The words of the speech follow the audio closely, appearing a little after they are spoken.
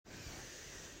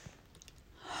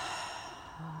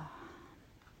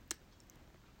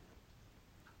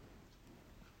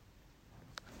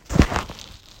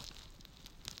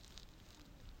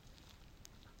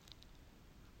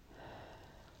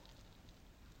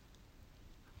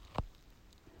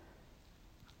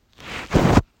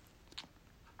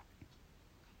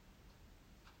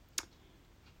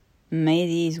May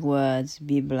these words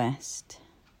be blessed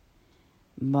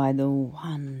by the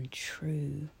one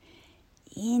true,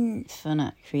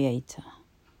 infinite Creator,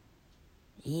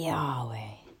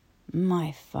 Yahweh,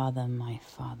 my Father, my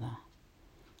Father,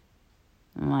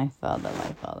 my Father,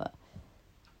 my Father.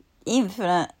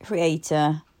 Infinite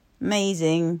Creator,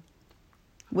 amazing,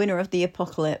 winner of the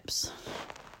apocalypse,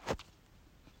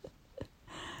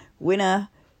 winner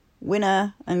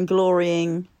and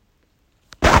glorying,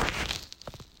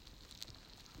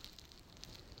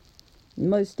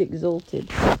 most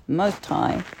exalted, most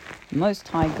high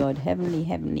God,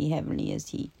 heavenly is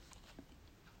He.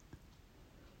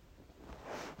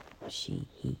 She,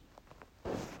 he.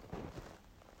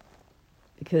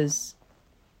 Because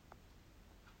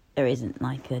there isn't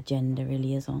like a gender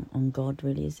really is on God,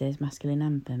 really, is there? Masculine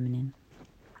and feminine.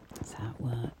 That's how it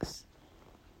works.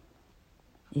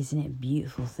 Isn't it a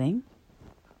beautiful thing?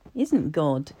 Isn't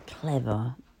God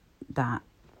clever that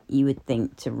you would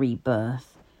think to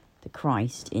rebirth the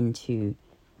Christ into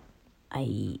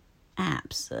a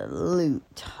absolute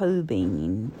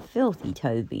filthy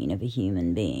toe bean of a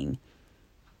human being?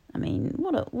 I mean,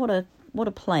 what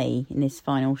a play in this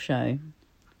final show.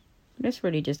 Let's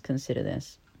really just consider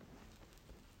this.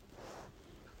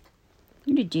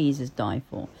 Who did Jesus die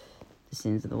for? The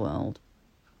sins of the world.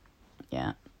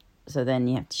 Yeah. So then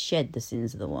you have to shed the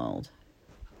sins of the world.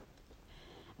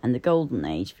 And the golden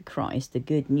age for Christ, the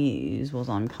good news was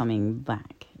I'm coming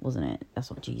back, wasn't it? That's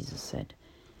what Jesus said.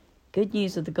 Good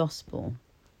news of the gospel.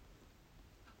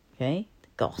 Okay? The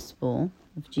gospel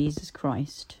of Jesus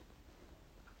Christ.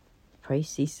 Pray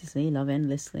ceaselessly, love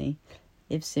endlessly.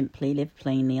 Live simply, live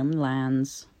plainly on the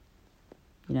lands.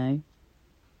 You know?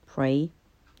 Pray.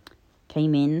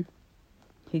 Came in.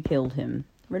 Who killed him?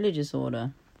 Religious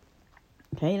order.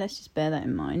 Okay, let's just bear that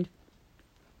in mind.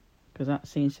 Because that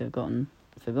seems to have gotten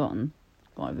forgotten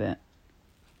quite a bit.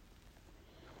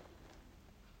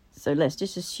 So let's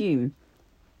just assume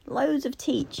loads of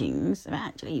teachings have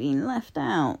actually been left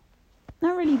out.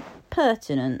 Not really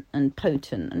pertinent and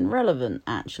potent and relevant,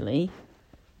 actually.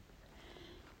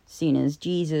 Seeing as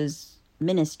Jesus'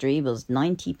 ministry was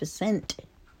 90%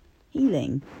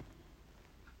 healing.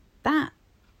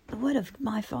 The word of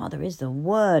my Father is the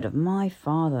word of my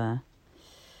Father.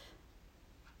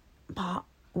 But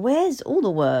where's all the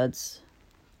words?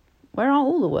 Where are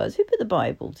all the words? Who put the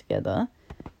Bible together?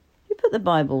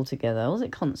 Was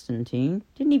it Constantine?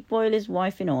 Didn't he boil his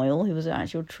wife in oil, who was an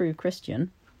actual true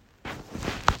Christian?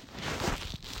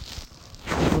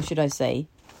 Or should I say,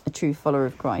 a true follower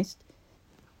of Christ?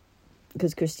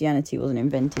 Because Christianity wasn't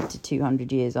invented to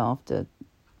 200 years after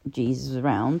Jesus was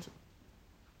around.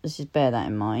 Let's just bear that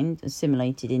in mind.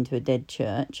 Assimilated into a dead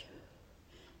church,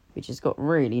 which has got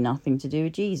really nothing to do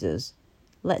with Jesus.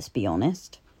 Let's be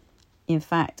honest. In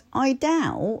fact, I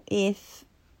doubt if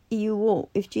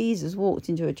Jesus walked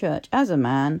into a church as a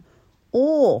man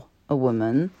or a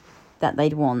woman, that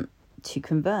they'd want to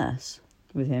converse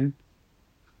with him.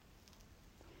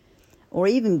 Or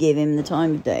even give him the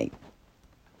time of day.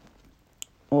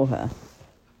 Or her.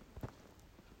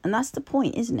 And that's the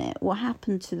point, isn't it? What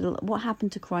happened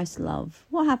to Christ's love?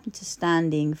 What happened to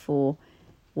standing for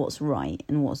what's right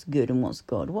and what's good and what's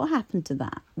God? What happened to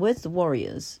that? Where's the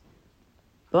warriors?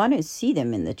 But I don't see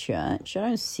them in the church. I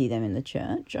don't see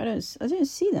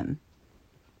them.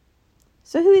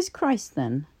 So who is Christ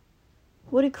then?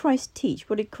 What did Christ teach?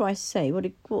 What did Christ say?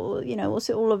 What's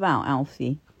it all about,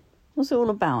 Alfie?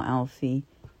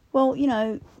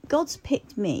 Well, God's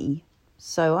picked me.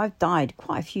 So I've died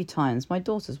quite a few times. My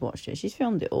daughter's watched it. She's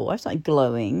filmed it all. I started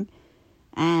glowing.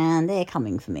 And they're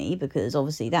coming for me because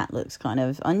obviously that looks kind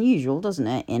of unusual, doesn't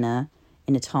it? In a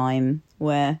time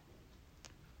where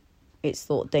it's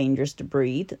thought dangerous to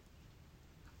breathe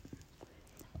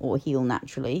or heal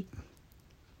naturally.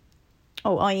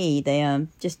 Oh, i.e. they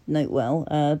just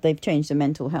note they've changed the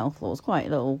mental health laws quite a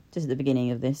little just at the beginning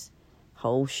of this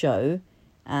whole show.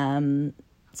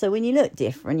 So when you look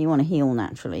different, you want to heal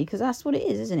naturally, because that's what it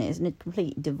is, isn't it? It's a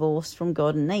complete divorce from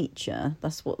God and nature.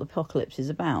 That's what the apocalypse is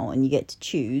about, and you get to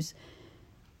choose,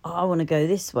 I want to go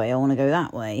this way, I want to go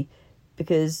that way,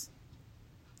 because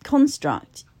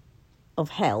construct of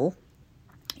hell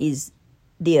is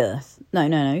the earth.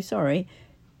 No, sorry.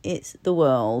 It's the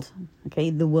world, okay?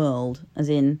 The world, as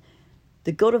in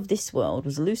the god of this world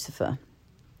was Lucifer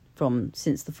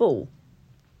since the fall.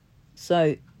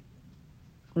 So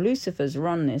Lucifer's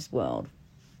run this world,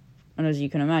 and as you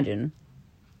can imagine,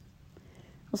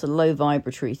 lots of low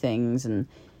vibratory things and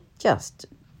just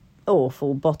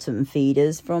awful bottom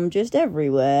feeders from just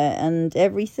everywhere and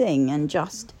everything, and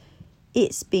just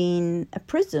it's been a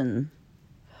prison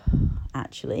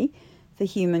actually for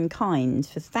humankind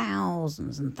for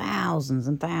thousands and thousands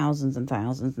and thousands and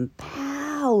thousands and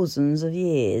thousands of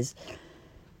years.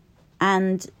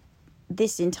 And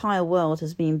this entire world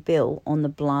has been built on the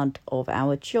blood of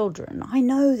our children. I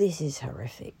know this is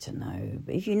horrific to know,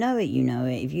 but if you know it, you know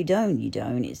it. If you don't, you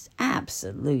don't. It's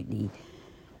absolutely...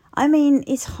 I mean,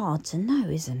 it's hard to know,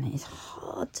 isn't it? It's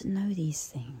hard to know these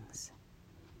things.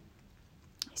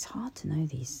 It's hard to know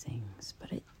these things,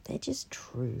 but they're just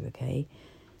true, okay?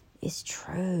 It's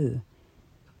true.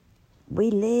 We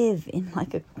live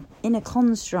in a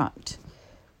construct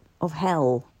of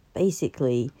hell,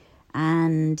 basically,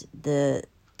 and the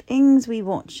things we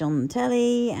watch on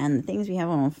telly and the things we have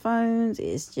on our phones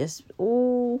is just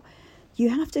all you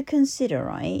have to consider,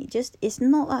 right? Just it's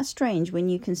not that strange when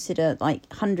you consider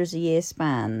like hundreds of year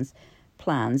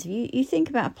plans. If you think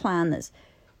about a plan that's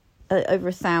over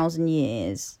 1,000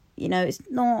 years, you know, it's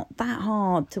not that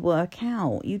hard to work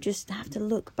out. You just have to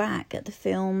look back at the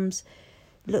films,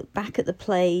 look back at the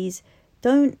plays.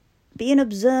 Don't be an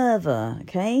observer,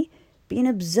 okay? Be an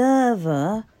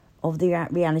observer of the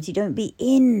reality. Don't be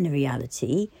in the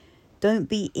reality. Don't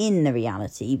be in the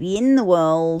reality. Be in the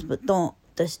world, but don't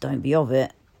be of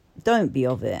it. Don't be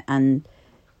of it. And,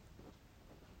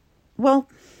 well...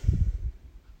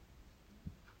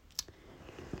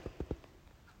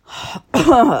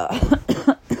 Right,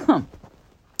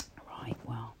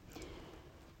 well...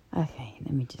 Okay,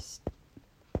 let me just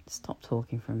stop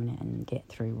talking for a minute and get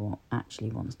through what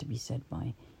actually wants to be said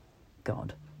by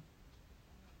God.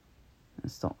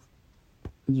 And stop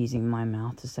using my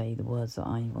mouth to say the words that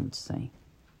I want to say.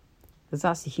 Because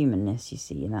that's the humanness, you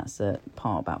see, and that's the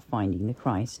part about finding the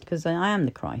Christ. Because I am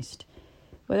the Christ,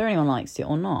 whether anyone likes it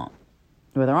or not.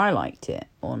 Whether I liked it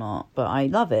or not. But I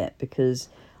love it because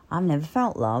I've never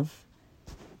felt love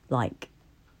like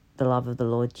the love of the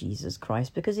Lord Jesus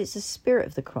Christ. Because it's the spirit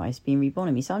of the Christ being reborn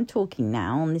in me. So I'm talking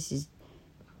now, and this is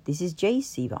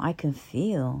JC, but I can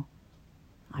feel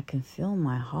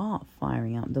my heart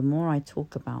firing up the more I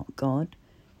talk about God.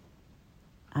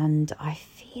 And I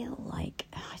feel like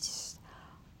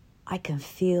I can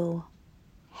feel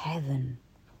heaven.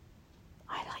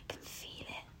 I can feel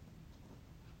it.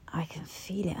 I can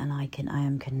feel it, and I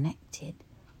am connected.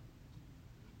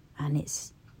 And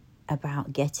it's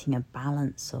about getting a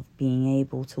balance of being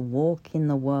able to walk in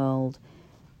the world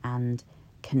and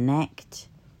connect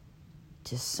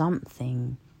to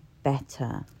something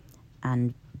better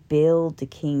and build the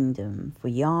kingdom for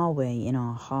Yahweh in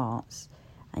our hearts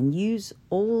and use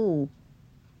all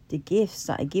the gifts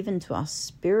that are given to us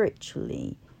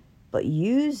spiritually, but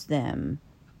use them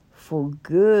for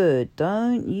good.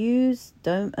 Don't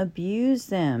abuse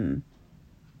them.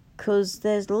 Because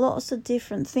there's lots of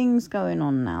different things going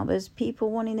on now. There's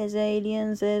people wanting, there's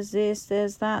aliens, there's this,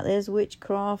 there's that, there's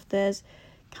witchcraft, there's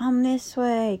come this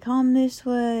way.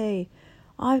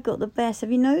 I've got the best.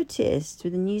 Have you noticed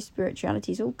with the new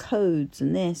spirituality, it's all codes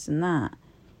and this and that.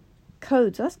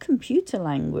 Codes, that's computer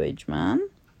language, man.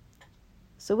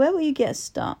 So where will you get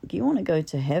stuck? You want to go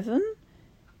to heaven?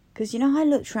 Because, I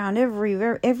looked around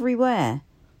everywhere.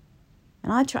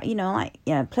 And I try,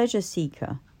 pleasure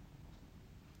seeker.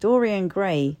 Dorian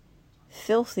Gray,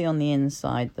 filthy on the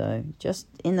inside though. Just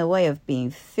in the way of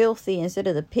being filthy. Instead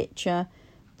of the picture's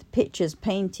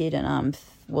painted and I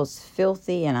was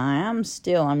filthy and I'm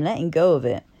letting go of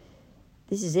it.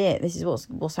 This is it. This is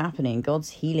what's happening. God's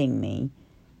healing me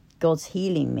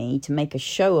to make a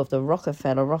show of the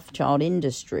Rockefeller Rothschild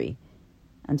industry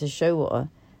and to show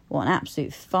what an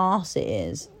absolute farce it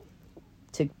is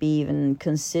to be even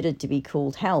considered to be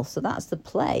called health. So that's the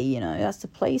play, that's the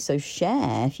play. So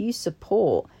share. If you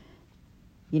support,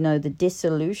 the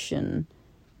dissolution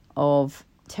of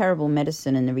terrible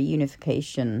medicine and the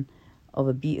reunification of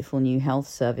a beautiful new health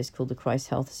service called the Christ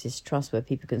Health Assist Trust, where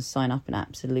people can sign up and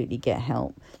absolutely get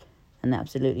help and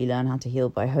absolutely learn how to heal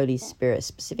by Holy Spirit,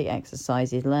 specific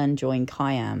exercises, join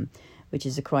Kayam, which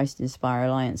is a Christ Inspire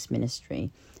Alliance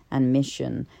ministry and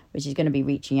mission, which is going to be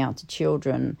reaching out to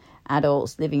children,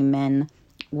 adults, living men,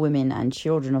 women, and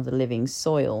children of the living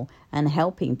soil, and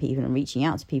helping people and reaching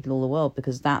out to people all the world,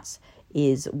 because that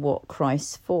is what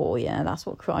Christ's for. That's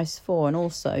what Christ's for. And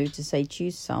also to say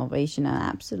choose salvation and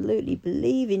absolutely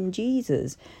believe in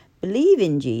Jesus.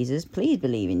 Please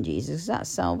believe in Jesus. That's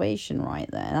salvation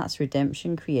right there. That's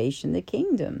redemption, creation, the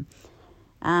kingdom.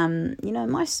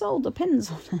 My soul depends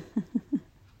on it.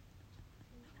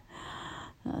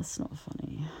 That's not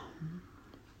funny.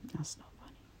 That's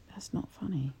not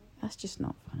funny. That's just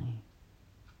not funny.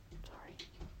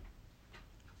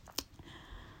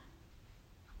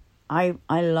 Sorry.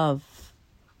 I love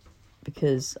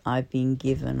because I've been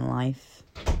given life.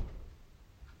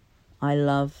 I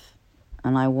love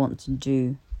And I want to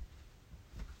do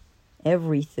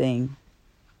everything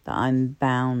that I'm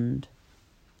bound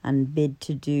and bid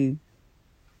to do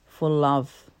for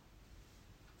love,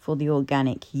 for the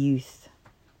organic youth,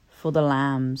 for the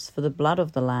lambs, for the blood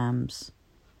of the lambs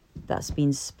that's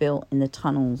been spilt in the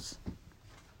tunnels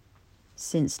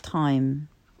since time.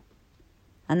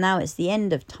 And now it's the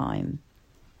end of time.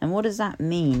 And what does that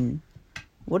mean?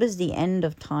 What does the end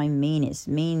of time mean? It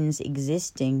means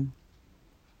existing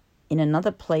in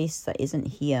another place that isn't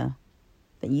here.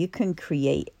 That you can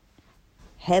create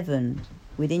heaven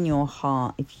within your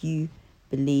heart if you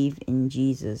believe in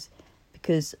Jesus.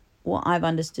 Because what I've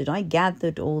understood, I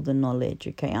gathered all the knowledge,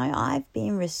 okay? I've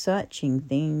been researching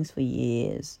things for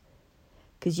years.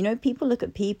 Because, you know, people look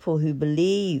at people who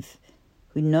believe,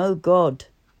 who know God.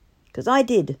 Because I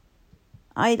did.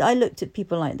 I looked at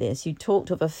people like this who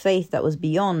talked of a faith that was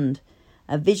beyond,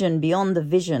 a vision beyond the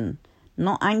vision,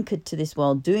 not anchored to this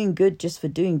world, doing good just for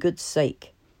doing good's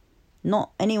sake.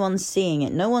 Not anyone seeing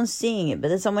it. No one's seeing it, but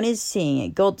then someone is seeing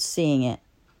it. God's seeing it.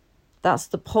 That's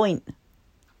the point.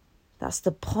 That's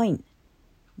the point.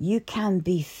 You can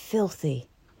be filthy.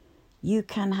 You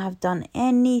can have done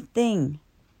anything.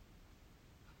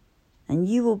 And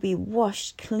you will be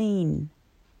washed clean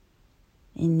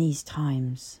in these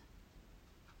times.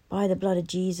 By the blood of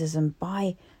Jesus and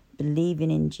by believing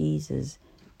in Jesus.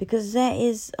 Because there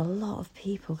is a lot of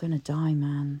people going to die,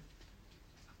 man.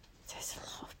 There's a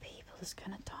lot of people that's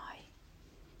going to die.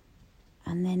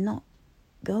 And they're not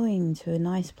going to a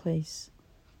nice place.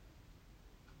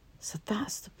 So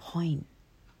that's the point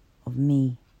of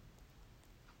me.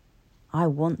 I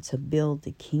want to build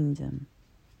the kingdom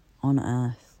on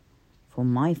earth for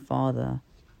my Father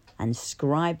and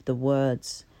scribe the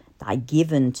words that are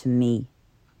given to me.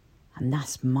 And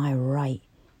that's my right.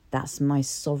 That's my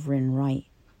sovereign right.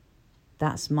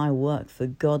 That's my work for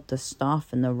God, the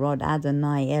staff and the rod,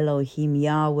 Adonai, Elohim,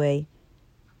 Yahweh.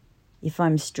 If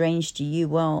I'm strange to you,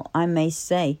 well, I may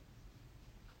say,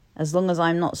 as long as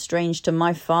I'm not strange to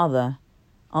my Father,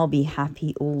 I'll be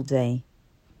happy all day.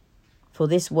 For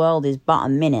this world is but a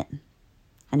minute,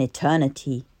 and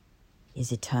eternity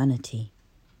is eternity.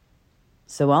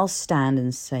 So I'll stand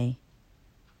and say,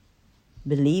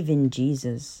 believe in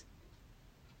Jesus.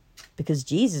 Because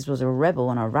Jesus was a rebel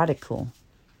and a radical.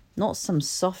 Not some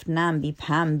soft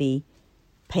namby-pamby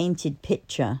painted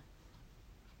picture.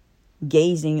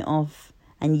 Gazing off.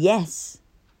 And yes.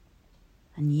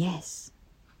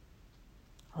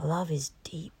 Love is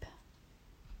deep.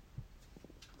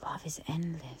 Love is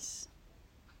endless.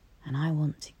 And I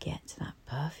want to get to that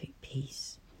perfect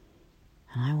peace.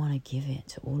 And I want to give it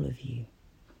to all of you.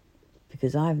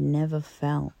 Because I've never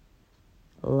felt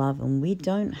love, and we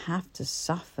don't have to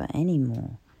suffer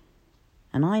anymore.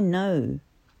 And I know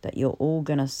that you're all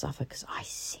going to suffer because I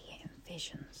see it in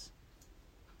visions.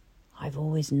 I've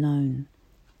always known.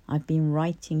 I've been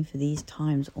writing for these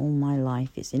times all my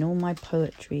life. It's in all my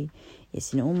poetry.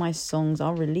 It's in all my songs.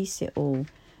 I'll release it all.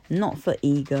 Not for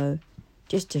ego,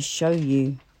 just to show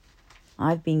you.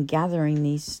 I've been gathering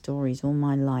these stories all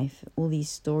my life. All these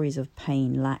stories of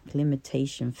pain, lack,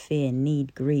 limitation, fear,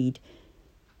 need, greed.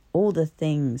 All the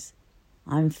things.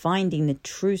 I'm finding the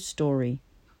true story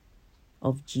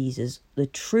of Jesus, the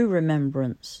true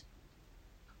remembrance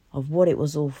of what it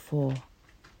was all for.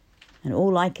 And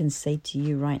all I can say to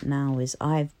you right now is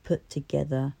I've put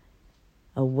together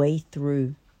a way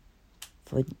through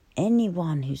for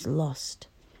anyone who's lost.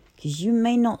 Because you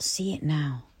may not see it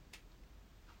now.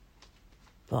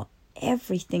 But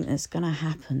everything that's going to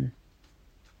happen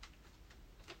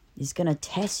is going to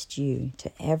test you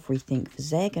to everything, because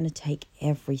they're going to take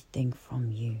everything from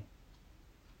you.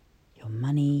 Your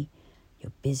money,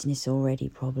 your business already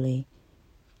probably,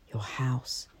 your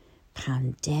house.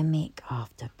 Pandemic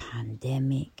after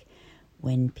pandemic,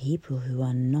 when people who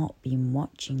are not been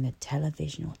watching the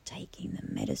television or taking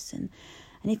the medicine,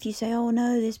 and if you say, oh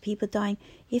no, there's people dying,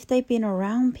 if they've been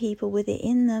around people with it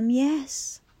in them,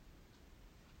 yes,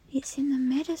 it's in the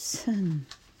medicine.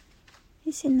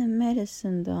 It's in the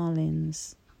medicine,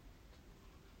 darlings.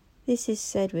 This is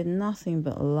said with nothing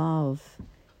but love.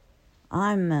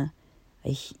 I'm a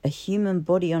human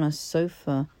body on a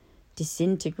sofa,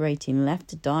 disintegrating, left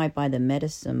to die by the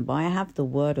medicine, but I have the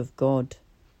word of God.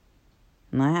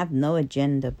 And I have no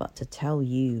agenda but to tell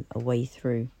you a way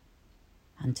through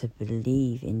and to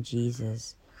believe in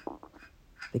Jesus.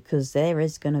 Because there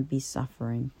is going to be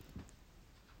suffering.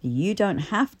 You don't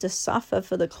have to suffer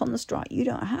for the construct. You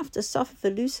don't have to suffer for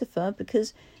Lucifer,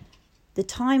 because the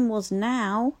time was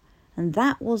now, and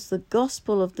that was the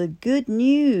gospel of the good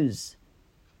news.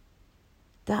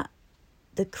 That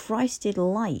the Christed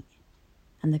light,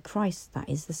 and the Christ, that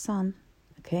is the Son,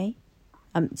 okay?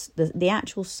 The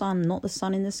actual sun, not the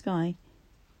sun in the sky.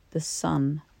 The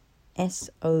sun.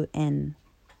 S-O-N.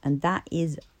 And that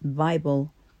is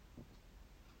Bible.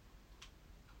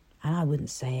 And I wouldn't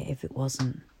say it if it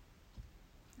wasn't.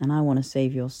 And I want to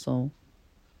save your soul.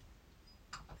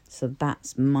 So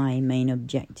that's my main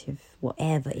objective.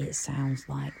 Whatever it sounds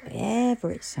like.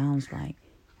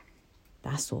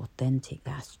 That's authentic.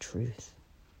 That's truth.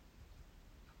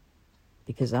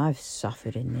 Because I've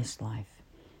suffered in this life.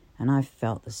 And I've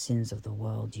felt the sins of the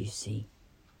world, you see.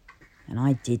 And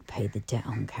I did pay the debt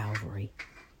on Calvary.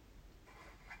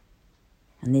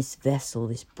 And this vessel,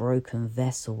 this broken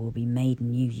vessel, will be made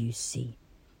new, you see.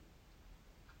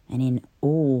 And in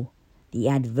all the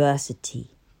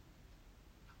adversity,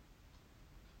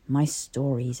 my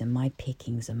stories and my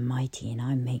pickings are mighty, and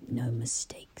I make no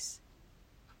mistakes.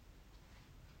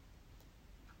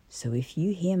 So if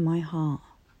you hear my heart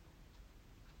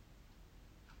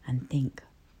and think,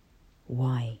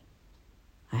 why?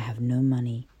 I have no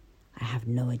money, I have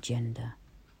no agenda,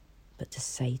 but to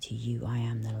say to you, I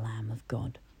am the Lamb of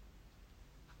God.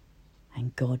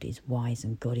 And God is wise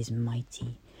and God is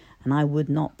mighty. And I would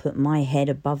not put my head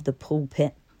above the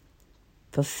pulpit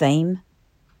for fame.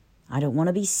 I don't want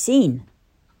to be seen.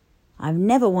 I've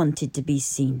never wanted to be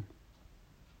seen.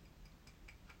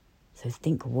 So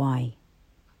think why.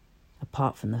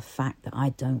 Apart from the fact that I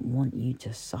don't want you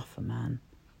to suffer, man.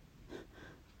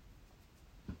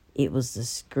 It was the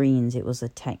screens, it was the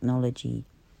technology.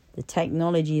 The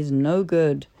technology is no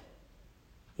good.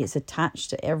 It's attached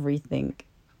to everything.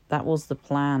 That was the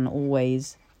plan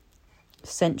always.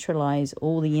 Centralize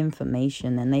all the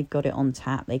information, and they've got it on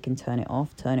tap. They can turn it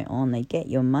off, turn it on. They get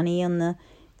your money on the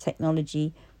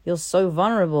technology. You're so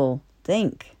vulnerable.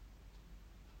 Think.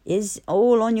 It's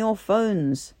all on your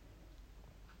phones.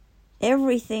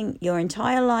 Everything, your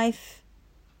entire life.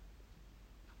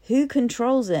 Who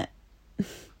controls it?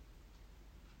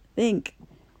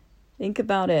 Think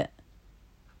about it.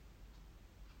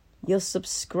 You're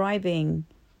subscribing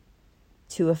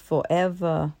to a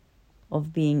forever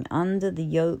of being under the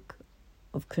yoke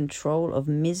of control of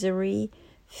misery,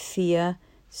 fear,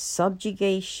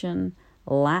 subjugation,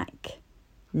 lack,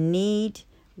 need,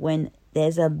 when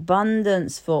there's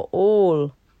abundance for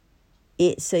all.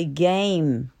 It's a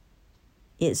game.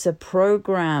 It's a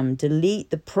program.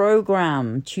 Delete the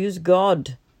program. Choose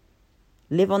God.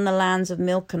 Live on the lands of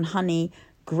milk and honey.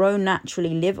 Grow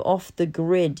naturally. Live off the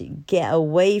grid. Get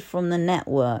away from the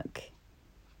network.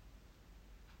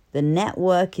 The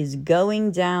network is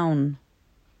going down.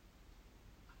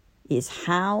 It's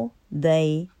how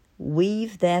they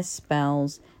weave their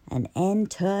spells and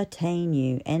entertain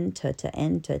you. Enter, to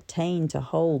entertain, to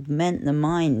hold, meant the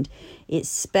mind. It's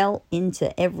spelt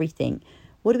into everything.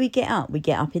 What do we get up? We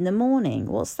get up in the morning.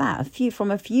 What's that?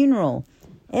 From a funeral.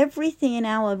 Everything in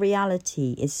our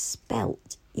reality is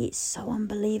spelt. It's so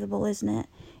unbelievable, isn't it?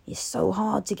 It's so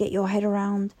hard to get your head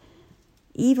around.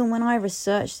 Even when I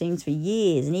research things for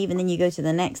years, and even then you go to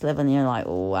the next level and you're like,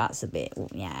 oh, that's a bit,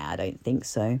 yeah, I don't think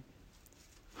so.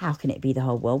 How can it be the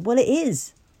whole world? Well, it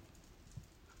is.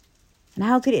 And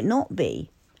how could it not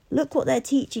be? Look what they're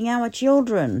teaching our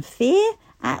children. Fear?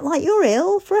 Act like you're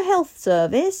ill for a health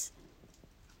service.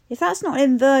 If that's not an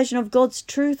inversion of God's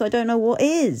truth, I don't know what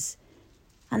is.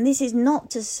 And this is not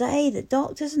to say that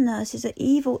doctors and nurses are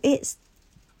evil. It's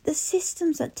the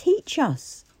systems that teach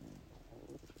us.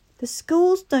 The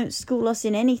schools don't school us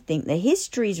in anything. The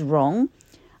history's wrong.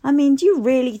 I mean, do you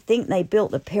really think they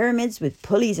built the pyramids with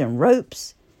pulleys and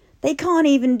ropes? They can't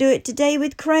even do it today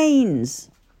with cranes.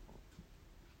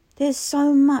 There's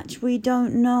so much we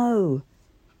don't know.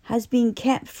 Has been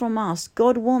kept from us.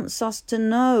 God wants us to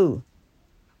know.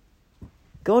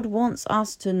 God wants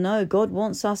us to know. God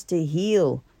wants us to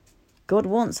heal. God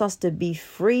wants us to be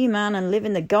free, man, and live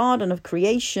in the garden of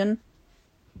creation.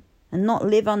 And not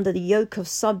live under the yoke of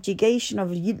subjugation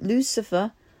of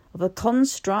Lucifer, of a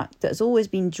construct that's always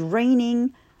been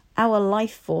draining our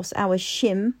life force, our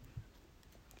shim,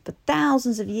 for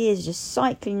thousands of years, just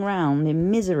cycling round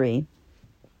in misery.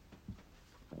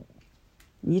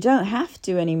 You don't have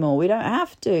to anymore. We don't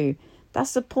have to.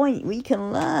 That's the point. We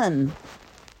can learn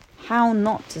how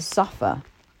not to suffer.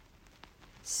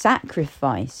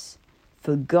 Sacrifice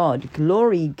for God.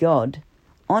 Glory God.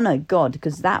 Honor God.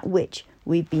 Because that which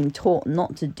we've been taught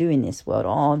not to do in this world.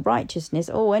 Oh, righteousness.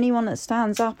 Oh, anyone that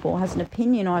stands up or has an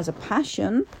opinion or has a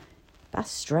passion,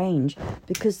 that's strange.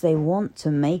 Because they want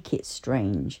to make it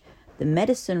strange. The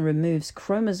medicine removes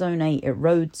chromosome 8,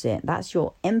 erodes it. That's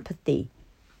your empathy.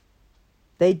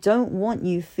 They don't want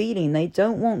you feeling. They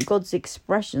don't want God's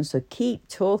expression. So keep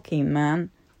talking, man.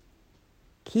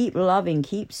 Keep loving.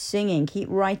 Keep singing. Keep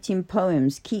writing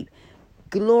poems. Keep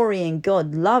glory in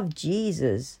God. Love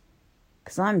Jesus.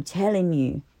 Because I'm telling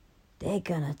you, they're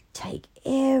going to take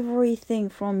everything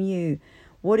from you.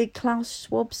 What did Klaus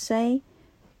Schwab say?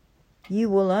 You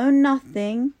will own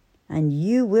nothing and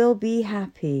you will be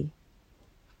happy.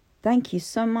 Thank you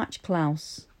so much,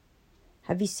 Klaus.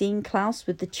 Have you seen Klaus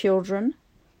with the children?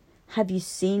 Have you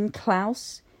seen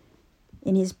Klaus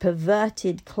in his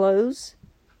perverted clothes?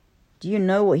 Do you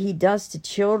know what he does to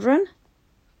children?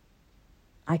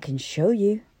 I can show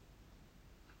you.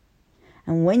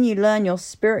 And when you learn your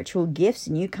spiritual gifts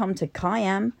and you come to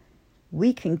Kayam,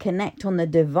 we can connect on the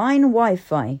divine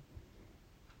Wi-Fi.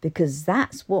 Because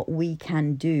that's what we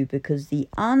can do. Because the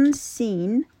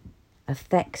unseen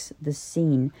affects the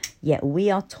seen. Yet we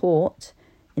are taught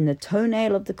in the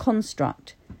toenail of the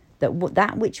construct that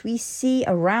that which we see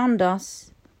around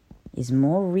us is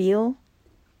more real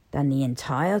than the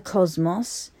entire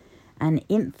cosmos and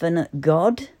infinite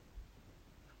God.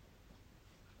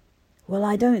 Well,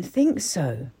 I don't think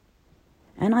so.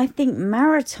 And I think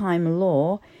maritime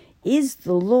law is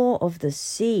the law of the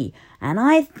sea. And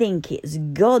I think it's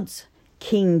God's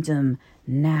kingdom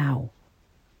now.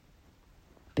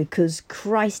 Because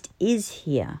Christ is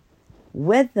here.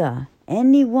 Whether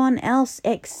anyone else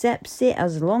accepts it,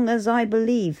 as long as I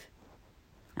believe.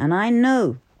 And I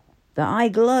know that I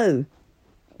glow.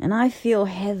 And I feel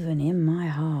heaven in my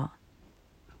heart.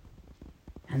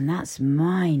 And that's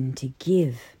mine to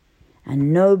give.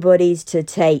 And nobody's to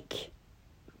take.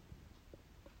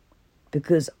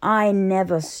 Because I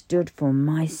never stood for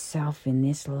myself in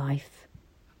this life.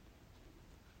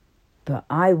 But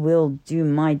I will do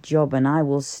my job and I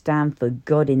will stand for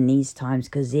God in these times,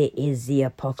 because it is the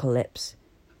apocalypse.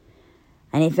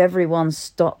 And if everyone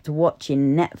stopped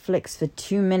watching Netflix for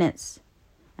 2 minutes,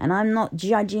 and I'm not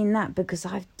judging that because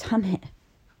I've done it.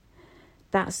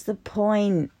 That's the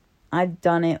point. I've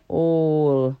done it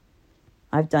all.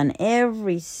 I've done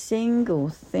every single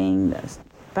thing that's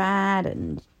bad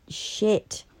and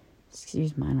shit.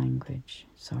 Excuse my language.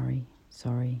 Sorry.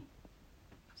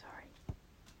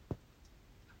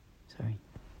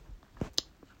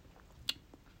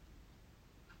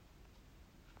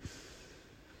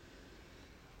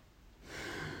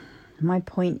 My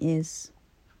point is,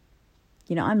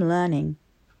 I'm learning.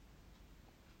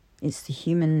 It's the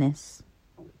humanness.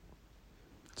 Do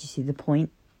you see the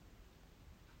point?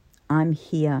 I'm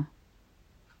here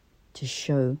to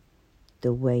show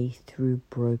the way through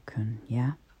broken,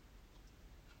 yeah?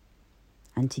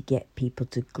 And to get people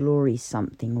to glory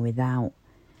something without,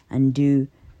 and do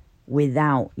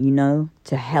without,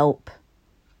 to help,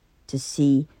 to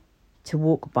see, to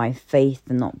walk by faith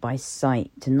and not by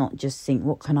sight, to not just think,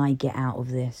 what can I get out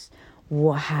of this?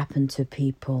 What happened to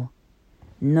people?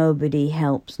 Nobody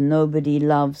helps, nobody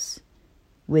loves.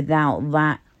 Without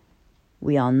that,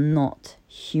 we are not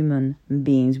human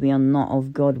beings. We are not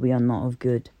of God. We are not of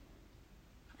good.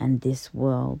 And this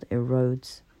world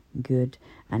erodes good,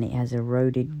 and it has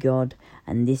eroded God.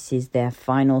 And this is their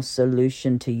final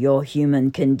solution to your human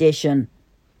condition.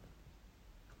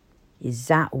 Is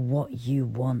that what you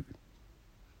want?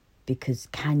 Because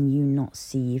can you not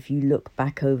see, if you look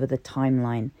back over the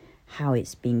timeline, how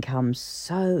it's become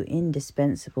so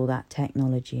indispensable, that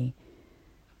technology?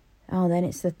 Oh, then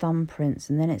it's the thumbprints,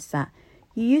 and then it's that.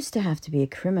 You used to have to be a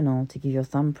criminal to give your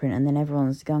thumbprint, and then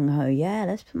everyone's gung-ho, yeah,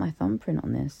 let's put my thumbprint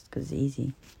on this, because it's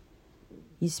easy.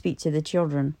 You speak to the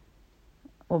children.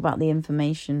 What about the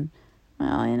information?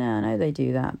 Well, I know they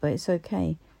do that, but it's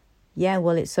okay. Yeah,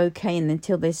 well, it's okay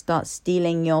until they start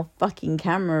stealing your fucking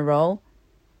camera roll.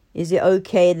 Is it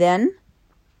okay then?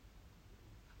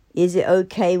 Is it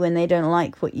okay when they don't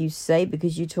like what you say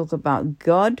because you talk about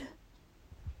God?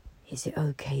 Is it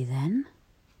okay then?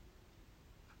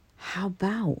 How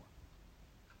about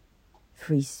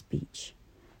free speech?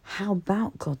 How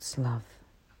about God's love?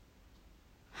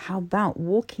 How about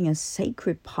walking a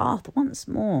sacred path once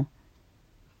more?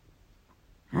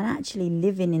 And actually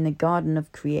living in the garden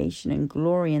of creation and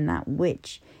glory in that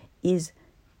which is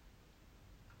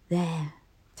there,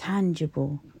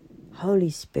 tangible, Holy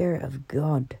Spirit of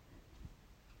God.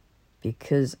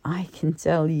 Because I can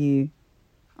tell you,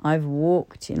 I've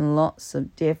walked in lots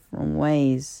of different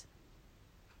ways.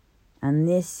 And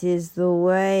this is the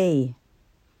way.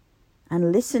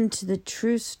 And listen to the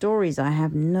true stories. I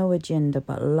have no agenda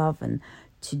but love and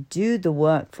to do the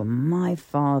work for my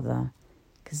Father.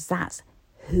 Because that's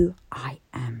who I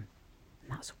am.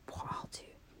 And that's what I'll do.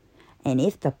 And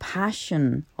if the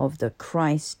passion of the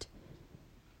Christ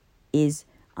is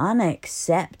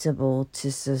unacceptable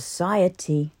to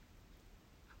society,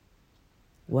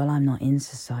 well, I'm not in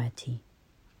society.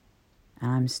 And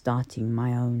I'm starting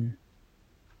my own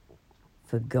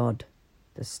for God.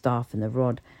 the staff and the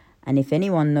rod. And if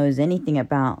anyone knows anything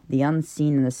about the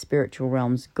unseen and the spiritual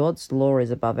realms, God's law is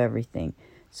above everything.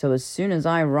 So as soon as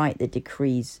I write the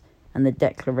decrees and the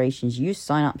declarations, you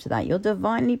sign up to that. You're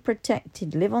divinely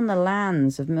protected. Live on the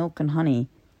lands of milk and honey.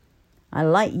 I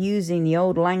like using the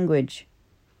old language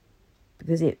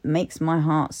because it makes my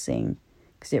heart sing,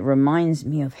 because it reminds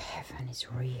me of heaven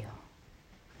is real.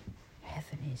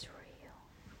 Heaven is real.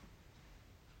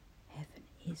 Heaven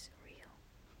is real.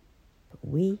 But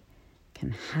we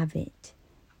can have it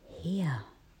here.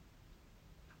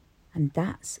 And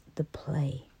that's the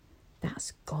play.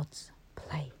 That's God's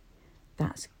play.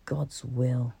 That's God's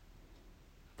will.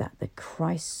 That the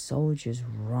Christ soldiers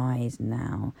rise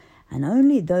now. And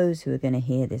only those who are going to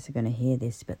hear this are going to hear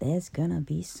this. But there's going to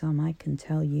be some, I can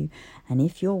tell you. And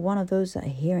if you're one of those that are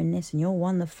hearing this, and you're the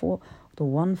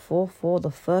 144,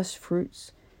 the first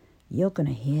fruits, you're going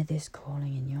to hear this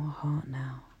calling in your heart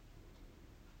now.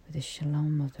 With the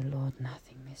shalom of the Lord,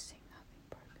 nothing missing, nothing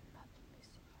broken, nothing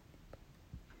missing, nothing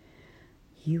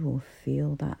broken. You will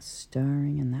feel that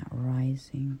stirring and that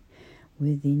rising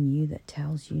within you that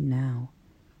tells you now,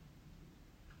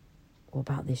 what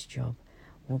about this job?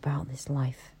 What about this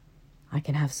life? I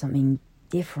can have something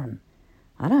different.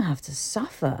 I don't have to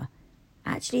suffer.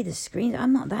 Actually, the screens,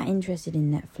 I'm not that interested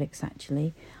in Netflix,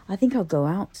 actually. I think I'll go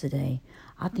out today.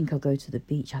 I think I'll go to the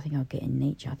beach. I think I'll get in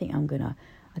nature. I think I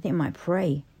might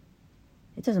pray.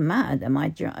 It doesn't matter. Am I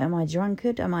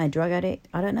drunkard? Am I a drug addict?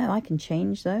 I don't know. I can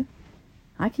change, though.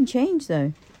 Can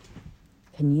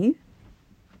you?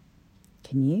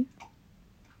 Can you?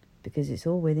 Because it's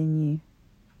all within you.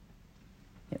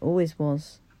 It always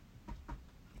was. The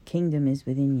kingdom is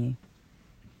within you.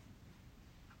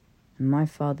 And my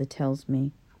Father tells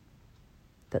me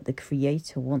that the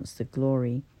Creator wants the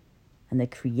glory, and the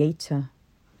Creator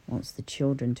wants the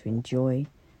children to enjoy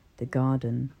the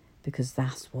garden, because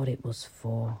that's what it was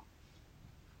for.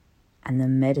 And the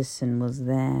medicine was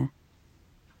there.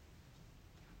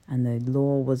 And the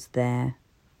law was there.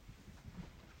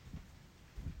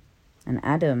 And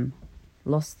Adam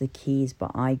lost the keys,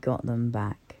 but I got them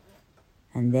back.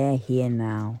 And they're here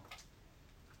now.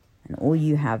 And all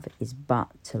you have is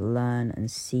but to learn and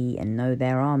see and know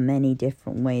there are many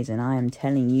different ways. And I am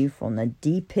telling you from the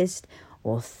deepest,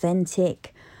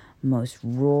 authentic, most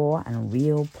raw and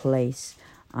real place.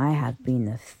 I have been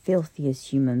the filthiest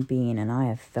human being, and I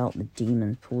have felt the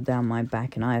demons pull down my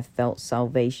back, and I have felt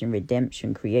salvation,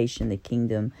 redemption, creation, the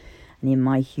kingdom. And in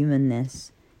my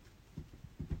humanness,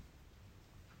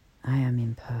 I am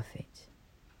imperfect.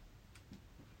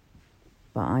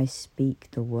 But I speak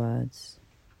the words,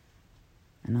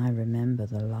 and I remember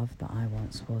the love that I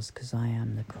once was, because I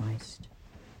am the Christ.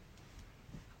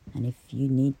 And if you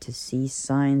need to see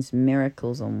signs,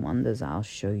 miracles, and wonders, I'll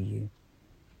show you.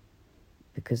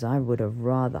 Because I would have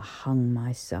rather hung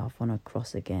myself on a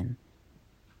cross again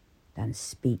than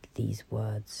speak these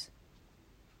words.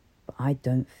 But I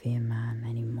don't fear man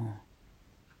anymore,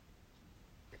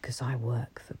 because I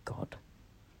work for God.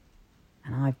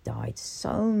 And I've died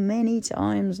so many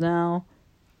times now,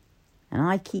 and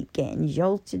I keep getting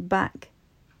jolted back.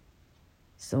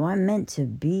 So I'm meant to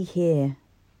be here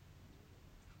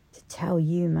to tell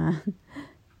you, man,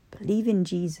 believe in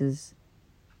Jesus.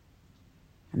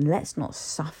 And let's not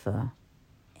suffer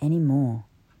anymore,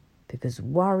 because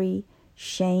worry,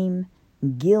 shame,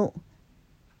 guilt,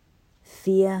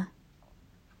 fear,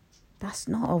 that's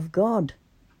not of God.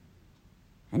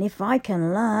 And if I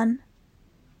can learn,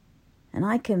 and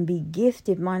I can be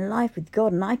gifted my life with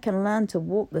God, and I can learn to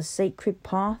walk the sacred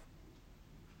path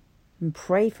and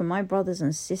pray for my brothers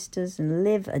and sisters and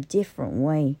live a different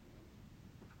way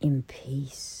in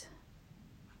peace.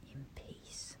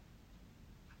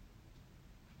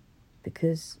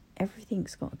 Because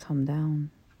everything's got to come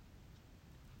down.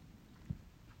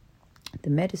 The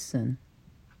medicine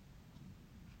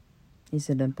is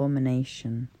an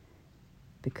abomination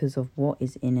because of what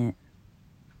is in it.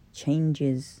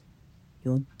 Changes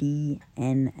your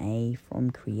DNA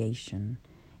from creation.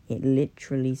 It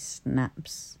literally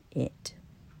snaps it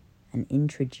and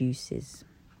introduces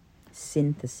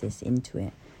synthesis into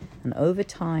it. And over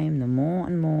time, the more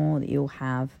and more that you'll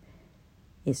have,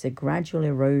 it's a gradual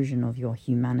erosion of your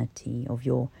humanity, of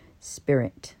your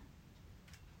spirit.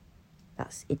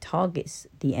 It targets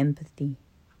the empathy,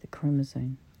 the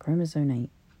chromosome 8.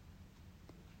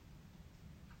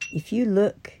 If you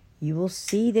look, you will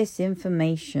see this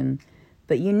information,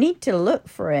 but you need to look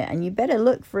for it, and you better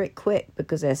look for it quick,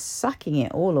 because they're sucking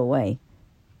it all away.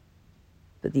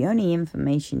 But the only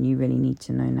information you really need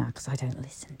to know now, because I don't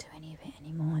listen to any of it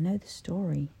anymore, I know the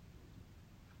story.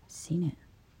 I've seen it.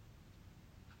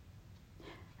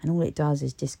 And all it does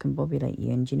is discombobulate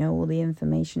you. And do you know all the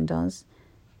information does?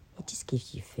 It just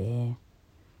gives you fear.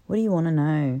 What do you want to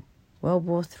know? World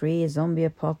War III, a zombie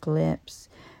apocalypse,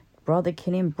 brother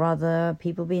killing brother,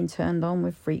 people being turned on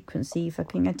with frequency,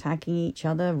 fucking attacking each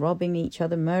other, robbing each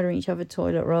other, murdering each other,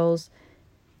 toilet rolls.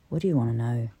 What do you want to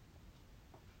know?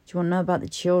 Do you want to know about the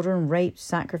children raped,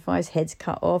 sacrificed, heads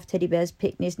cut off, teddy bears,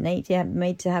 picnics, made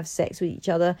to have sex with each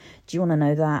other? Do you want to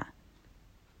know that?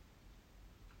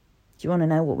 Do you want to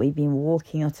know what we've been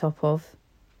walking on top of?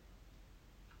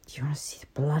 Do you want to see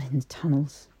the blood in the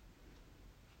tunnels?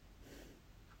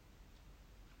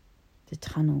 The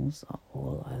tunnels are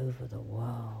all over the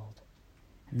world,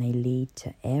 and they lead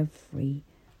to every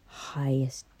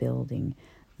highest building,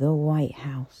 the White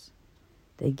House,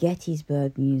 the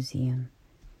Gettysburg Museum.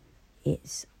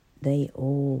 They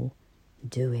all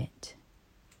do it.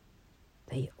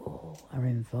 They all are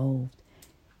involved.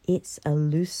 It's a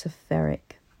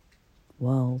Luciferic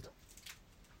world.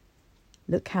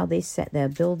 Look how they set their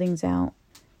buildings out,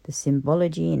 the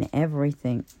symbology in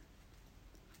everything.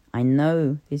 I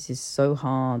know this is so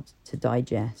hard to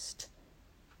digest,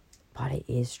 but it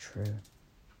is true.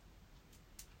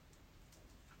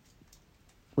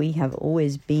 We have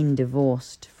always been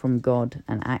divorced from God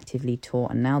and actively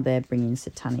taught, and now they're bringing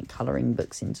satanic colouring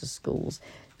books into schools.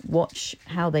 Watch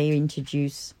how they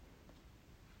introduce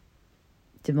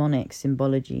demonic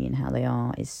symbology and how they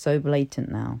are. It's so blatant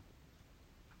now.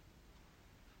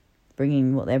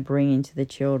 Bringing what they're bringing to the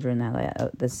children, now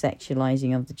the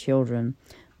sexualizing of the children,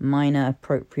 minor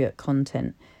appropriate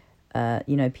content.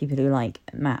 People who like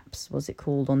maps, what's it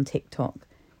called on TikTok,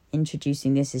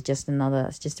 introducing this as just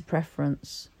it's just a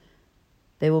preference.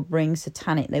 They will make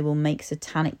satanic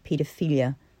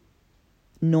pedophilia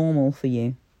normal for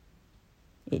you.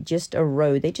 They just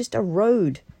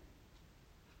erode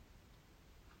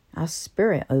our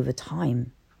spirit over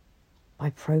time by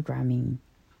programming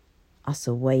us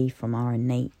away from our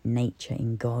innate nature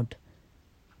in God.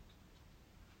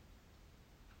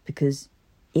 Because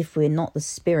if we're not the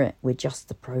spirit, we're just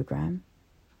the program.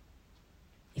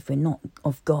 If we're not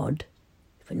of God,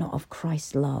 if we're not of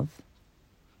Christ's love,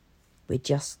 we're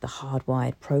just the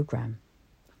hardwired program.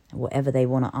 And whatever they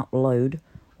want to upload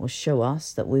or show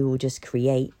us, that we will just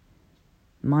create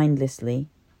mindlessly,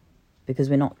 because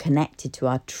we're not connected to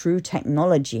our true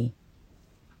technology,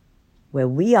 where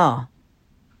we are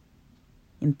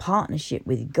in partnership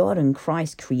with God and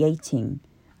Christ, creating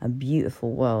a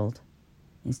beautiful world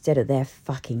instead of their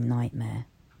fucking nightmare.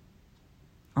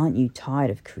 Aren't you tired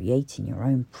of creating your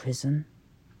own prison?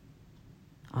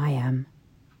 I am.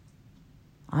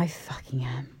 I fucking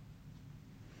am.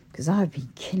 Because I've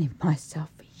been killing myself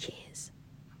for years.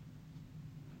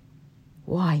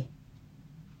 Why?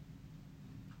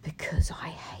 Because I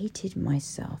hated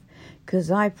myself. Because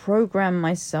I programmed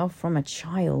myself from a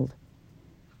child.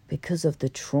 Because of the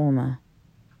trauma.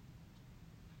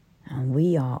 And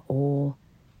we are all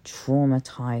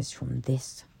traumatized from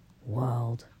this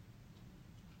world.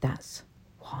 That's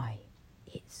why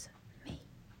it's me.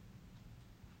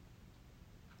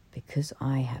 Because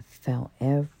I have felt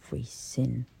every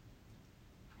sin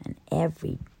and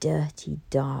every dirty,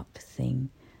 dark thing.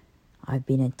 I've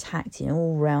been attacked in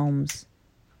all realms.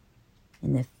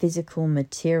 In the physical,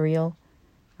 material.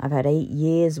 I've had 8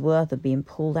 years worth of being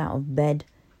pulled out of bed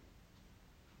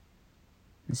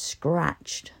and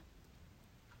scratched.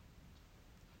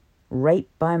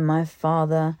 Raped by my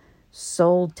father.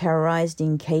 Sold, terrorized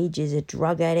in cages, a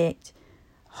drug addict,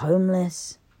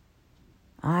 homeless.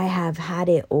 I have had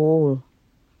it all.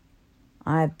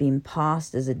 I have been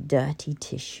passed as a dirty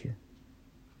tissue.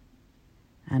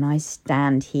 And I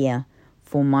stand here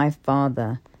for my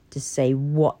Father to say,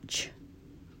 watch.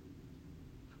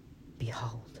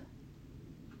 Behold,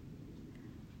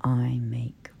 I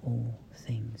make all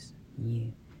things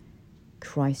new.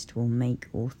 Christ will make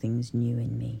all things new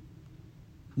in me.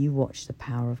 You watch the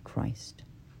power of Christ.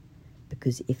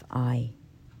 Because if I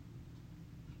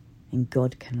and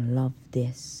God can love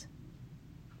this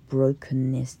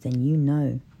brokenness, then you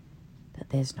know that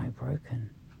there's no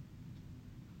broken.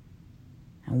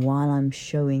 And while I'm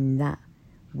showing that,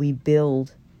 we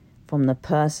build from the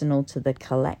personal to the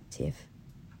collective.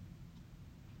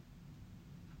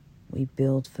 We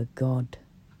build for God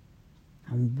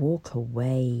and walk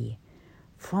away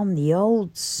from the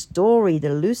old story, the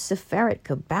Luciferic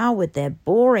cabal with their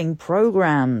boring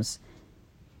programs.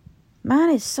 Man,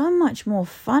 it's so much more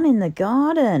fun in the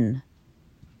garden.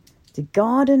 The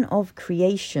garden of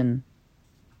creation.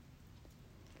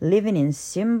 Living in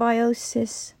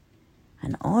symbiosis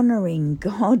and honouring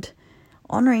God,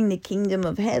 honouring the kingdom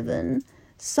of heaven.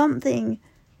 Something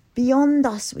beyond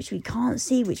us, which we can't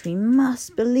see, which we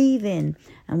must believe in.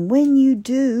 And when you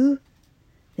do,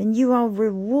 then you are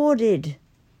rewarded,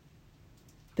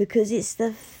 because it's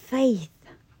the faith.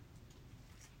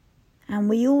 And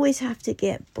we always have to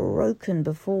get broken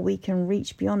before we can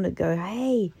reach beyond and go,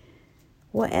 hey,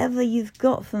 whatever you've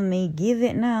got for me, give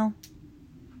it now.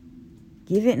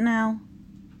 Give it now.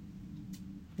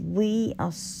 We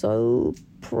are so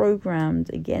programmed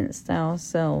against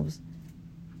ourselves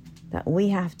that we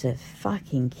have to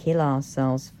fucking kill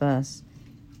ourselves first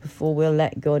before we'll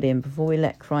let God in, before we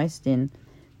let Christ in.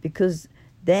 Because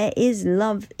there is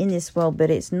love in this world, but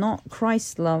it's not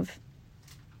Christ's love.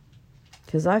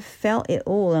 Because I felt it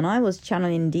all, and I was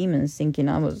channeling demons thinking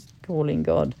I was calling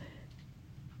God.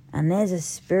 And there's a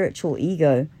spiritual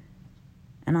ego.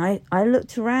 And I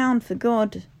looked around for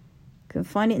God. Couldn't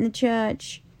find it in the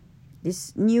church.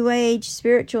 This new age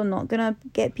spiritual, not going to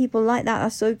get people like that.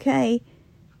 That's okay.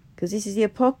 Because this is the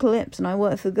apocalypse and I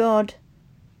work for God.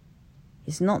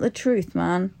 It's not the truth,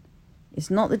 man.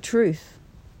 It's not the truth.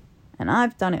 And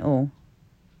I've done it all.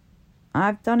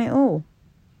 I've done it all.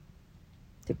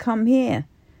 To come here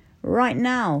right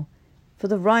now for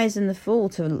the rise and the fall,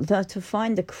 to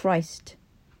find the Christ.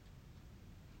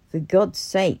 For God's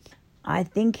sake, I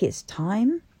think it's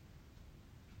time.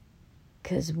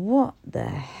 Because what the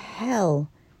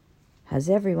hell has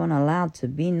everyone allowed to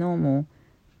be normal?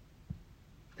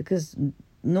 Because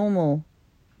normal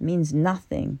means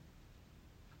nothing.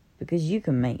 Because you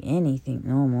can make anything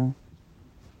normal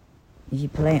if you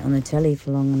play it on the telly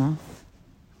for long enough.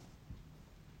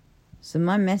 So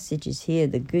my message is here.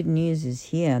 The good news is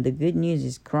here. The good news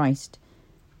is Christ.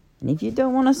 And if you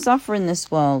don't want to suffer in this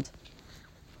world,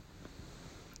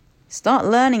 start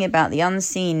learning about the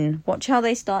unseen. Watch how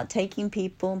they start taking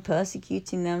people and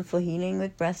persecuting them for healing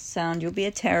with breath sound. You'll be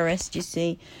a terrorist, you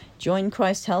see. Join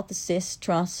Christ Health Assist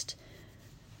Trust,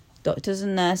 doctors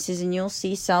and nurses, and you'll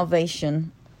see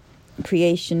salvation,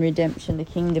 creation, redemption, the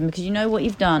kingdom. Because you know what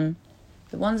you've done.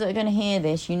 The ones that are going to hear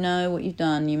this, you know what you've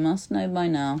done. You must know by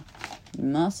now. You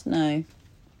must know.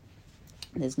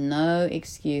 There's no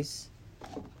excuse.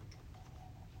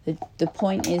 The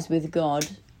point is with God,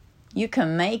 you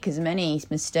can make as many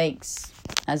mistakes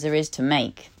as there is to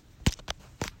make.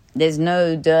 There's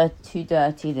no too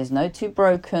dirty. There's no too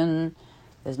broken.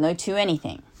 There's no too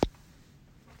anything.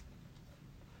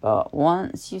 But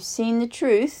once you've seen the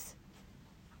truth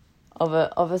of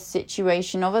a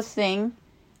situation, of a thing,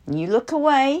 and you look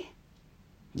away,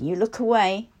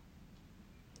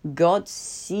 God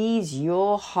sees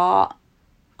your heart.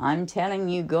 I'm telling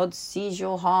you, God sees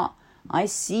your heart. I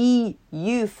see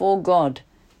you for God.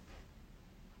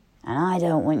 And I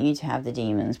don't want you to have the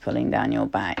demons pulling down your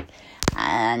back.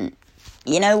 And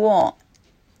you know what?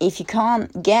 If you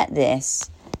can't get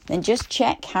this, then just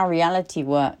check how reality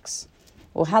works.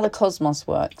 Or how the cosmos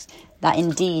works. That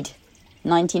indeed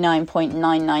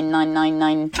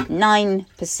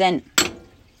 99.99999%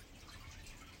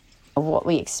 of what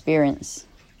we experience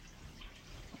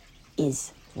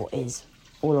is what is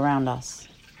all around us.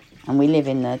 And we live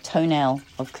in the toenail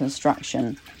of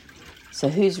construction. So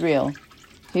who's real?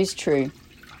 Who's true?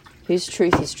 Whose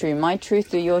truth is true? My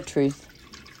truth or your truth?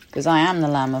 Because I am the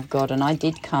Lamb of God, and I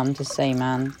did come to say,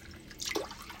 man,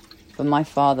 for my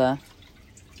Father,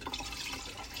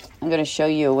 I'm going to show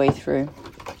you a way through.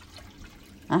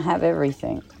 I have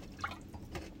everything.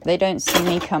 They don't see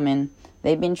me coming.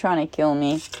 They've been trying to kill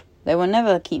me. They will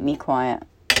never keep me quiet.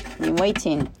 I've been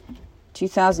waiting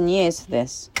 2,000 years for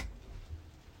this.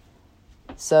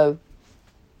 So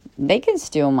they can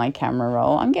steal my camera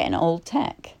roll. I'm getting old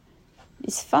tech.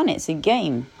 It's fun. It's a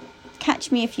game.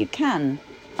 Catch me if you can.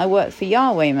 I work for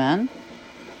Yahweh, man.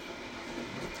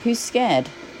 Who's scared?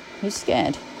 Who's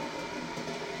scared?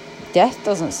 Death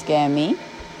doesn't scare me.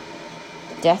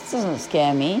 Death doesn't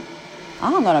scare me.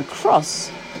 I hung on a cross.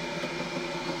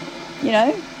 You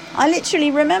know, I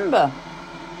literally remember.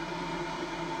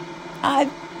 I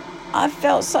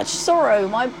felt such sorrow.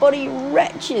 My body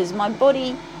retches. My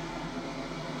body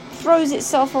throws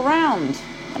itself around.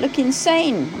 I look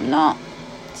insane. I'm not.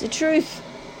 It's the truth.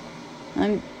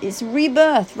 It's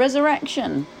rebirth,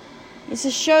 resurrection. It's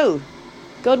a show.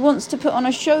 God wants to put on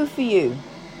a show for you.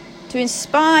 To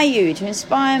inspire you, to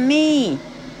inspire me.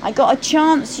 I got a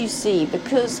chance, you see,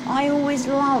 because I always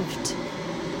loved.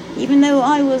 Even though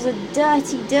I was a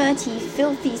dirty, dirty,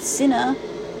 filthy sinner.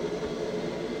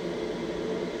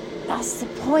 That's the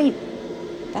point.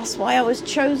 That's why I was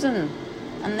chosen.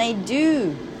 And they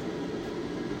do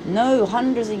know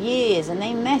hundreds of years, and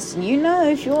they mess. And you know,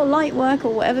 if you're light work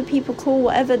or whatever people call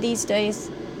whatever these days,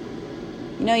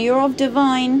 you know, you're of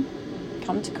divine.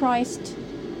 Come to Christ.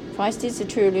 Christ is the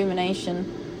true illumination.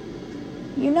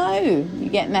 you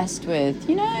get messed with.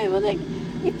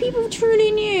 If people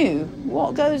truly knew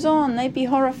what goes on, they'd be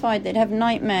horrified. They'd have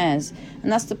nightmares.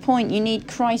 And that's the point. You need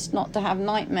Christ not to have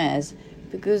nightmares,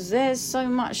 because there's so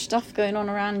much stuff going on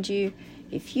around you.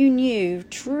 If you knew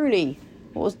truly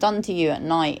what was done to you at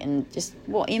night, and just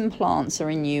what implants are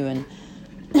in you, and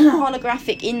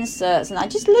holographic inserts, and I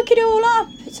just look it all up.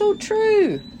 It's all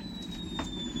true.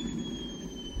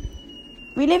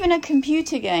 We live in a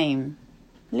computer game,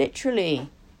 literally.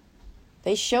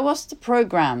 They show us the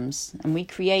programs and we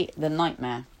create the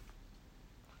nightmare.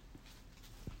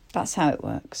 That's how it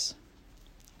works.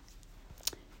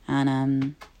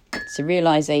 And it's a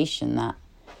realization that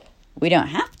we don't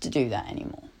have to do that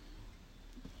anymore.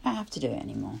 We don't have to do it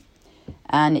anymore.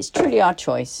 And it's truly our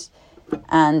choice.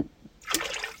 And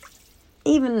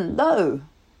even though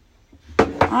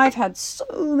I've had so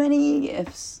many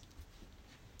gifts,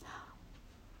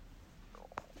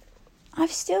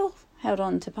 I've still held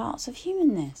on to parts of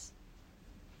humanness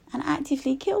and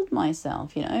actively killed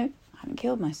myself, I haven't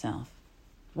killed myself.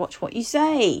 Watch what you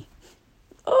say.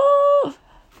 Oh,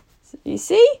 you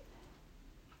see?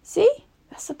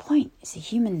 That's the point. It's a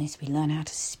humanness. We learn how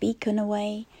to speak in a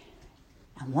way.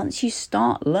 And once you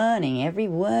start learning every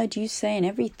word you say and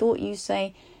every thought you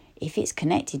say, if it's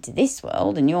connected to this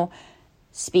world and you're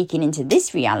speaking into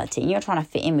this reality and you're trying to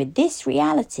fit in with this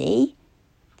reality,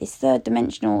 this third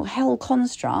dimensional hell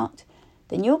construct,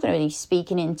 then you're going to be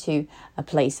speaking into a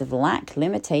place of lack,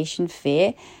 limitation,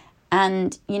 fear.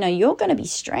 And, you're going to be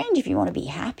strange if you want to be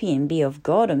happy and be of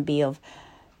God and be of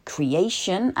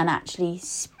creation and actually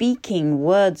speaking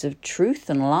words of truth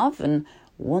and love and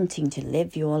wanting to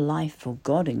live your life for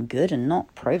God and good and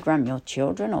not program your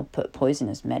children or put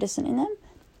poisonous medicine in them.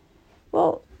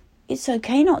 Well, it's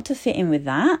okay not to fit in with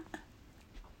that.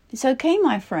 It's okay,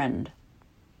 my friend.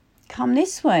 Come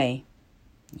this way.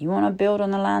 You want to build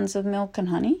on the lands of milk and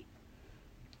honey?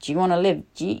 Do you want to live?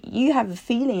 You have a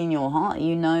feeling in your heart,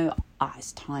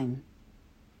 it's time.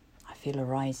 I feel a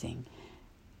rising.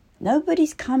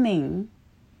 Nobody's coming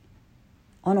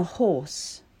on a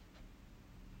horse.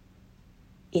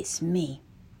 It's me.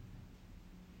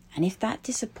 And if that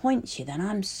disappoints you, then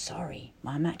I'm sorry.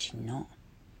 I'm actually not.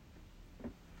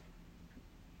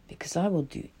 Because I will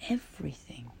do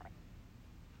everything.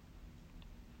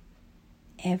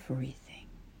 Everything.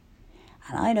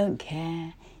 And I don't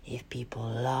care if people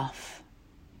laugh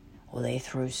or they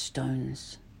throw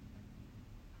stones.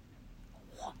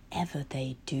 Whatever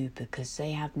they do, because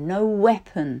they have no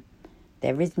weapon.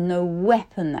 There is no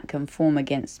weapon that can form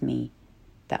against me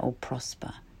that will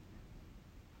prosper.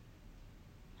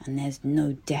 And there's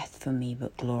no death for me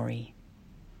but glory.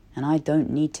 And I don't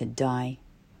need to die,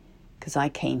 because I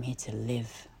came here to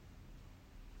live.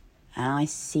 And I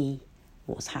see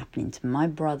what's happening to my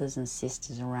brothers and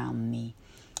sisters around me.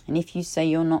 And if you say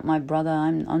you're not my brother,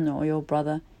 I'm not your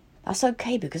brother, that's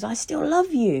okay, because I still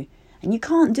love you. And you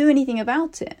can't do anything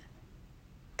about it,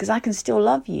 because I can still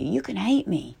love you. You can hate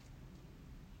me.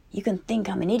 You can think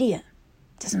I'm an idiot.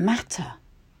 It doesn't matter.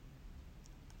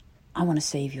 I want to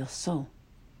save your soul,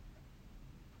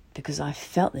 because I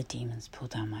felt the demons pull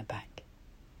down my back.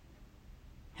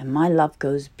 And my love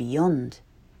goes beyond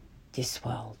this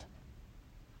world.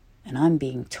 And I'm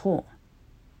being taught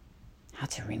how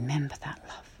to remember that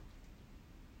love.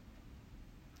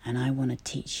 And I want to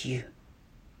teach you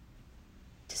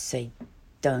to say,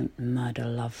 don't murder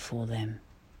love for them.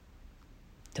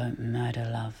 Don't murder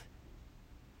love.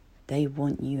 They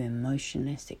want you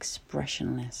emotionless,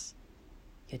 expressionless.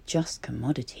 You're just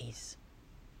commodities.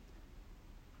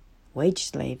 Wage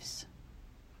slaves.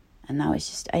 And now it's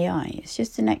just AI. It's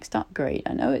just the next upgrade.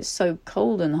 I know it's so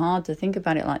cold and hard to think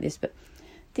about it like this, but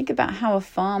think about how a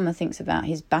farmer thinks about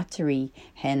his battery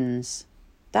hens.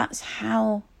 That's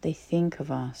how they think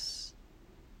of us.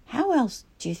 How else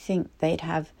do you think they'd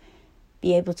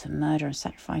be able to murder and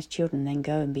sacrifice children and then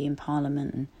go and be in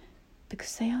Parliament?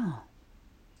 Because they are.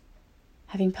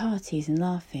 Having parties and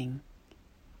laughing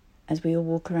as we all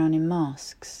walk around in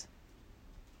masks.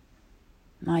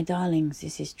 My darlings,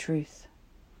 this is truth.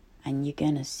 And you're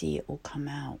going to see it all come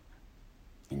out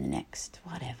in the next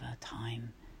whatever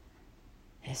time.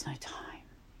 There's no time.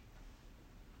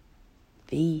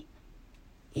 Be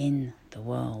in the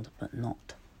world, but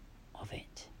not of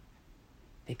it.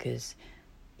 Because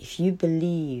if you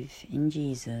believe in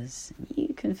Jesus,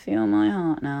 you can feel my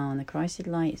heart now, and the Christed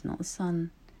light is not the sun.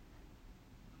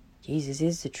 Jesus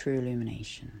is the true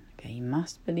illumination. Okay, you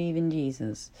must believe in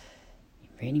Jesus. You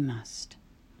really must.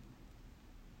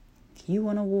 If you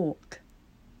want to walk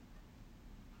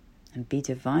and be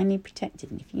divinely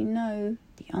protected, and if you know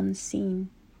the unseen,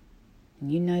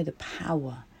 and you know the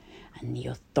power and the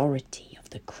authority of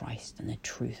the Christ and the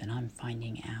truth. And I'm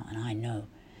finding it out, and I know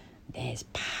there's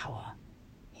power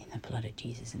in the blood of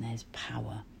Jesus, and there's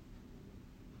power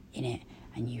in it,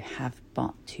 and you have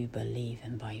but to believe,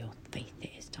 and by your faith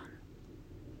it is done.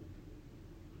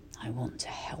 I want to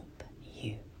help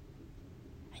you.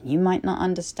 And you might not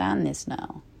understand this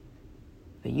now,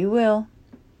 but you will.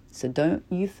 So don't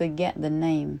you forget the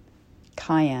name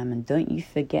Kayam, and don't you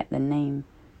forget the name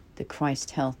the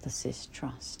Christ Health Assist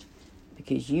Trust,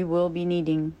 because you will be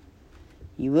needing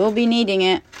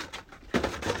it.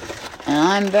 And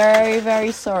I'm very,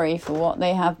 very sorry for what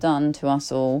they have done to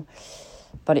us all.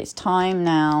 But it's time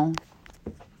now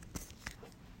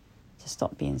to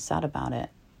stop being sad about it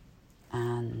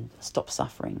and stop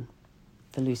suffering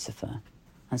for Lucifer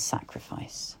and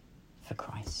sacrifice for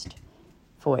Christ.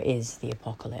 For it is the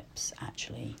apocalypse,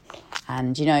 actually.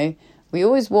 And, you know, we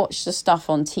always watch the stuff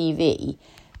on TV,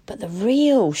 but the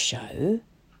real show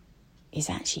is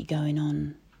actually going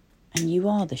on. And you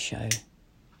are the show.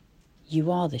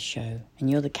 You are the show,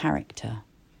 and you're the character.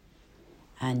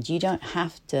 And you don't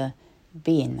have to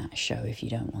be in that show if you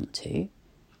don't want to.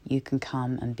 You can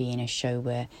come and be in a show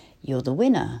where you're the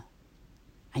winner,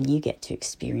 and you get to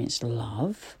experience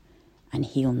love and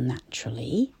heal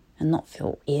naturally and not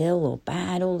feel ill or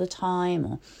bad all the time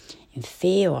or in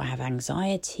fear or have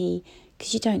anxiety,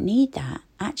 because you don't need that.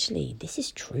 Actually, this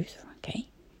is truth, okay?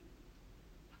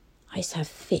 I used to have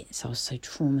fits. I was so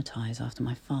traumatized after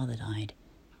my father died.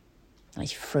 I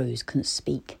froze, couldn't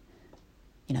speak.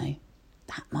 You know,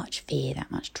 that much fear, that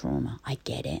much trauma. I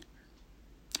get it.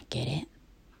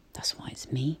 That's why it's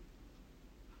me.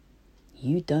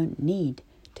 You don't need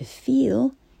to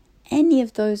feel any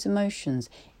of those emotions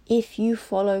if you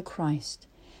follow Christ,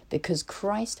 because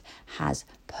Christ has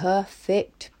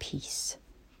perfect peace,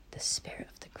 the Spirit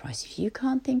of the Christ. If you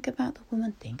can't think about the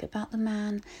woman, think about the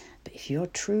man. But if you're a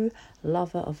true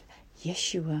lover of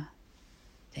Yeshua,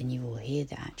 then you will hear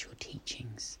the actual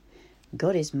teachings.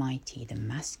 God is mighty, the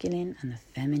masculine and the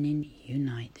feminine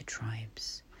unite the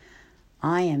tribes.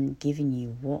 I am giving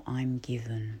you what I'm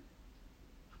given.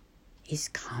 It's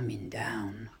coming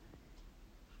down.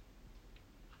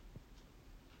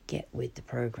 Get with the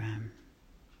program.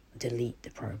 Delete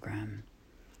the program.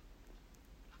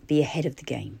 Be ahead of the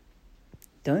game.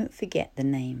 Don't forget the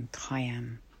name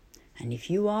Kayam. And if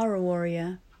you are a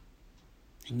warrior,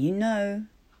 and you know,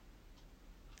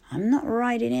 I'm not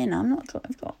riding in, I've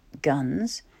got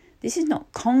guns. This is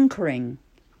not conquering.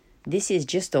 This is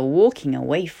just a walking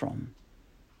away from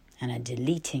and a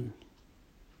deleting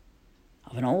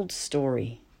of an old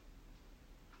story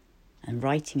and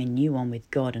writing a new one with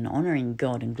God and honouring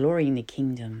God and glorying the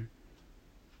kingdom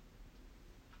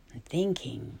and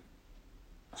thinking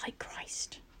like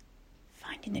Christ,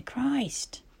 finding the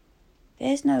Christ.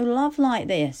 There's no love like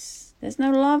this. There's no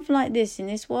love like this in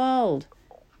this world.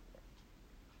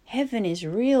 Heaven is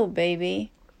real,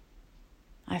 baby.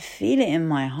 I feel it in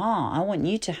my heart. I want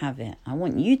you to have it. I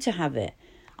want you to have it.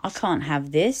 I can't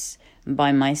have this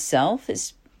by myself.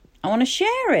 I want to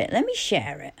share it. Let me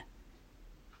share it.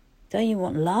 Don't you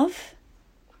want love?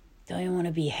 Don't you want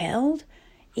to be held?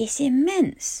 It's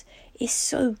immense. It's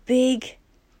so big.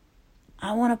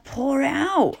 I want to pour it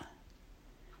out.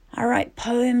 I write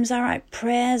poems. I write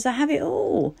prayers. I have it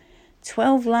all.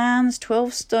 12 lambs,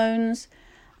 12 stones.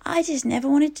 I just never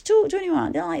wanted to talk to anyone.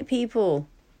 I don't like people.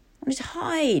 I wanted to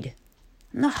hide.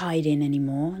 I'm not hiding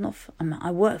anymore.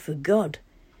 I work for God.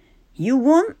 You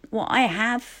want what I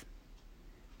have?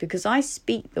 Because I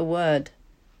speak the word.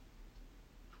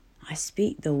 I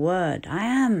speak the word. I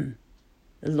am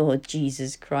the Lord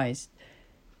Jesus Christ.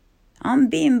 I'm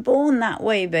being born that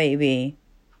way, baby.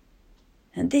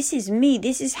 And this is me.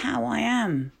 This is how I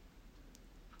am.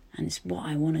 And it's what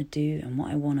I want to do and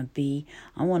what I want to be.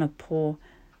 I want to pour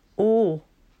all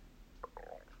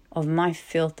of my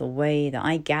filth away that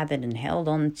I gathered and held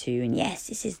on to. And yes,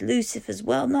 this is Lucifer's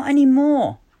world. Not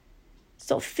anymore.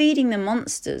 Stop feeding the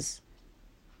monsters.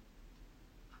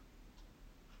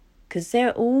 Because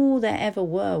they're all there ever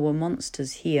were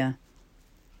monsters here.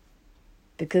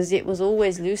 Because it was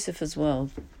always Lucifer's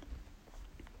world.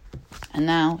 And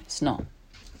now it's not.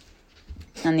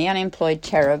 And the unemployed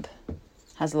cherub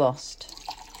has lost.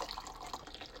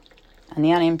 And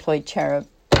the unemployed cherub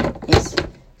is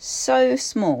so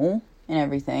small in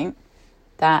everything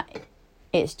that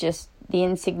it's just the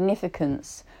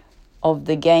insignificance of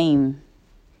the game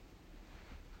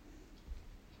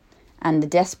and the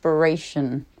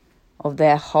desperation of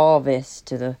their harvest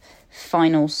to the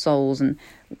final souls. And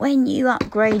when you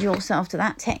upgrade yourself to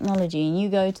that technology and you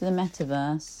go to the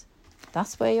metaverse,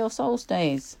 that's where your soul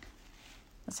stays.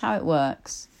 That's how it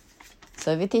works.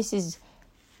 So if this is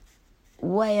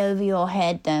way over your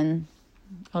head, then,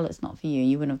 well, it's not for you.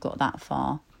 You wouldn't have got that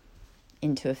far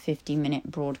into a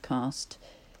 50-minute broadcast.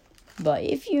 But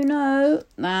if you know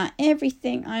that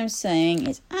everything I'm saying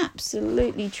is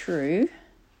absolutely true,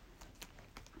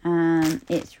 and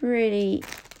it's really,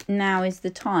 now is the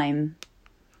time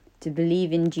to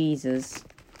believe in Jesus.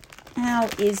 Now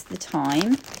is the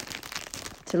time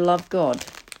to love God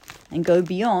and go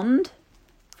beyond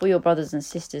for your brothers and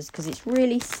sisters, because it's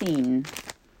really seen,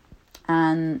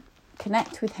 and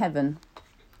connect with heaven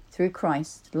through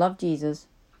Christ. Love Jesus.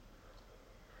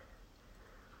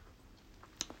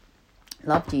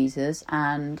 Love Jesus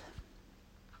and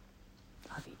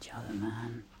love each other,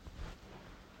 man.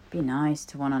 Be nice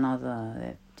to one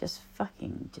another.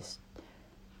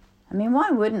 I mean, why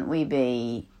wouldn't we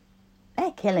be?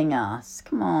 They're killing us.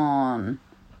 Come on.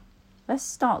 Let's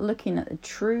start looking at the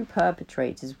true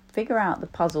perpetrators. Figure out the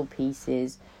puzzle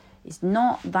pieces. It's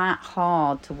not that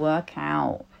hard to work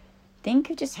out.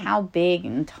 Think of just how big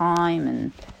and time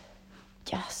and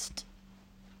just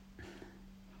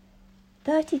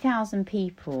 30,000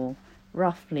 people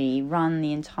roughly run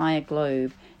the entire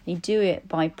globe. They do it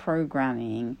by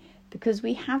programming, because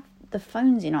we have the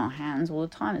phones in our hands all the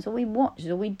time. It's all we watch, it's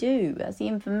all we do. That's the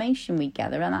information we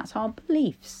gather, and that's our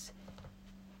beliefs.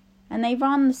 And they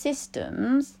run the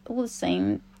systems, all the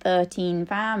same 13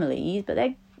 families, but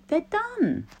they're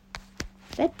done.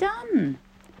 They're done.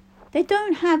 They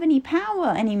don't have any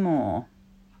power anymore.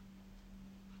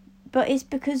 But it's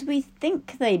because we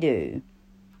think they do.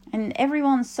 And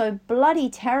everyone's so bloody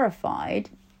terrified,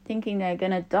 thinking they're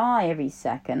going to die every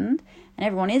second. And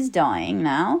everyone is dying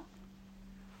now.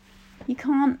 You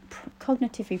can't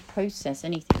cognitively process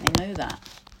anything. They know that.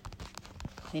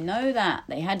 They know that.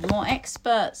 They had more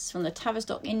experts from the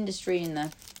Tavistock industry and all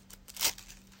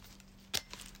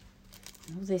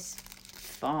this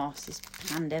farce, this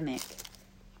pandemic,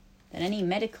 than any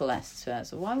medical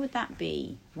experts. So why would that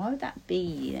be? Why would that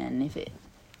be then if it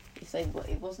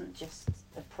wasn't just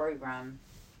a program?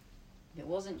 It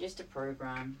wasn't just a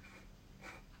program.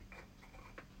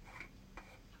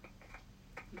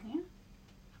 Yeah.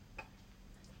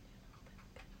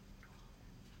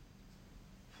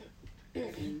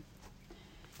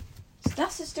 So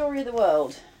that's the story of the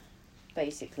world,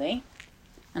 basically.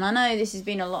 And I know this has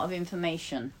been a lot of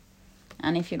information.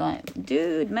 And if you're like,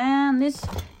 dude, man, this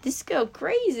girl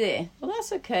crazy. Well,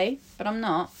 that's okay, but I'm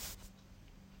not.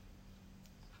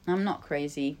 I'm not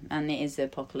crazy, and it is the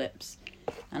apocalypse.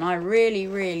 And I really,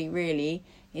 really, really,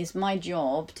 it's my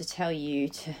job to tell you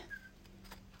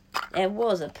there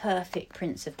was a perfect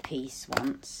Prince of Peace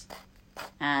once,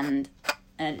 and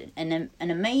an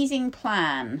amazing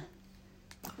plan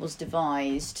was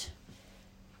devised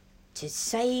to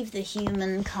save the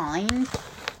humankind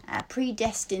at a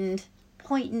predestined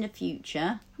point in the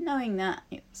future, knowing that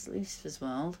it was Lucifer's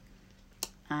world,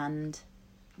 and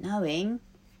knowing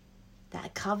that a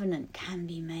covenant can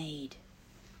be made,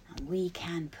 and we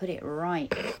can put it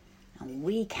right, and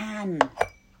we can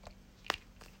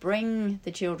bring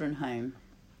the children home.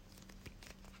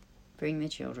 Bring the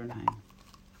children home.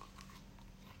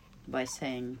 By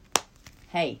saying,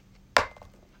 hey,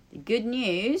 the good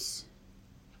news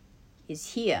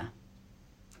is here.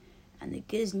 And the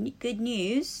good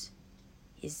news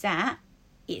is that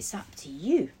it's up to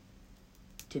you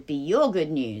to be your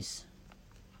good news.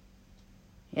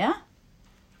 Yeah?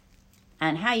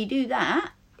 And how you do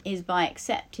that is by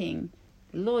accepting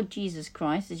the Lord Jesus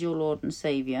Christ as your Lord and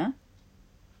Saviour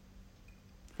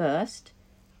first,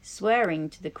 swearing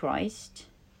to the Christ,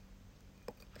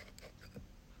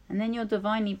 and then you're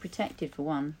divinely protected for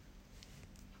one.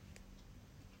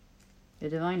 You're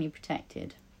divinely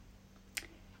protected.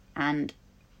 And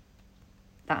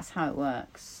that's how it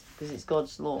works, because it's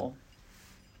God's law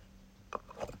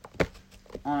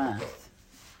on earth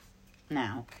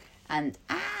now. And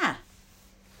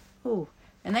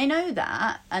and they know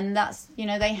that, and that's,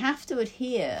 they have to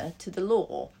adhere to the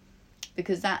law,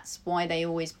 because that's why they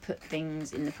always put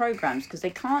things in the programs, because they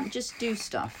can't just do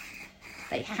stuff.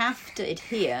 They have to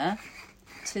adhere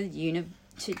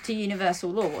to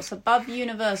universal law. What's above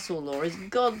universal law is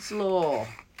God's law.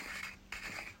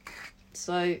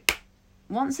 So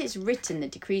once it's written, the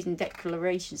decrees and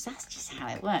declarations, that's just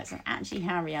how it works, and actually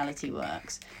how reality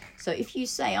works. So if you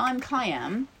say, I'm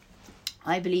Khayyam,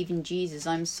 I believe in Jesus,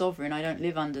 I'm sovereign, I don't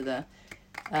live under the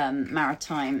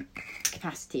maritime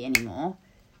capacity anymore,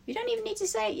 you don't even need to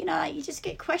say it, you just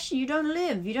get questioned. You don't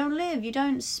live, you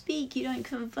don't speak, you don't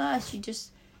converse, you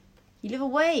live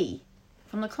away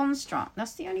from the construct.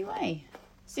 That's the only way.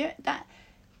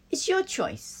 It's your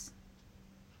choice.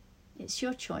 It's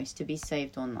your choice to be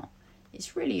saved or not.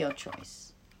 It's really your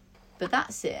choice. But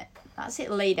that's it. That's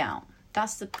it laid out.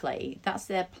 That's the play. That's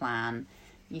their plan.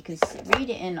 You can read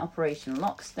it in Operation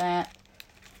Lockstep.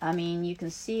 I mean, you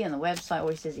can see on the website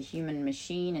where it says a human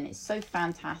machine, and it's so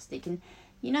fantastic. And,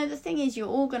 you know, the thing is, you're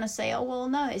all going to say, oh, well,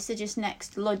 no, it's the just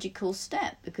next logical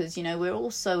step because, you know, we're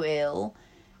all so ill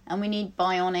and we need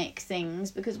bionic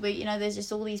things because there's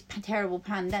just all these terrible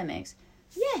pandemics.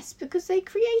 Yes, because they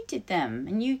created them,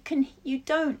 and you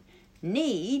don't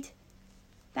need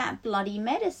that bloody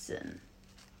medicine.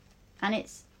 And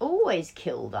it's always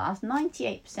killed us.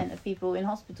 98% of people in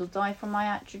hospital die from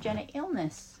iatrogenic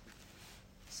illness.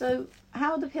 So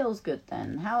how are the pills good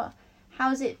then? How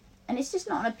is it? And it's just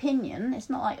not an opinion. It's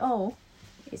not like, oh,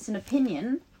 it's an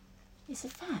opinion. It's a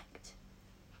fact.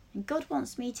 And God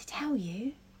wants me to tell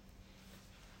you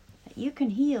that you can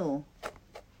heal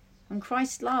from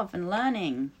Christ's love and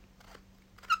learning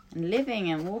and living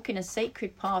and walking a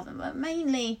sacred path. But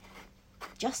mainly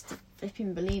just to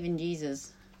flipping believe in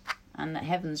Jesus and that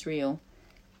heaven's real.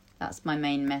 That's my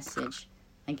main message.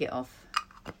 I get off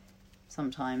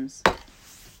sometimes.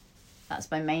 That's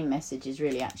my main message, is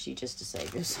really actually just to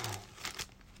save your soul.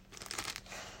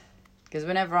 Because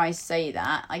whenever I say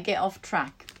that, I get off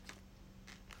track.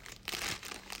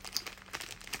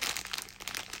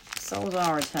 Souls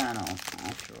are eternal,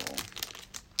 after all.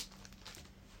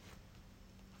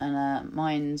 And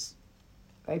mine's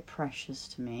very precious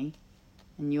to me.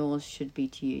 And yours should be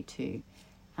to you too.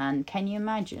 And can you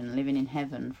imagine living in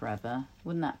heaven forever?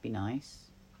 Wouldn't that be nice?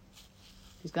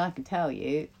 Because I can tell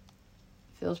you,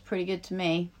 feels pretty good to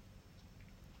me.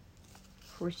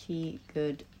 Pretty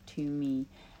good to me.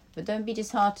 But don't be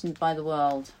disheartened by the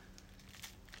world.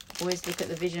 Always look at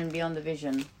the vision beyond the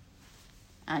vision.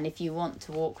 And if you want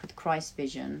to walk with Christ's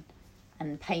vision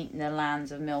and paint the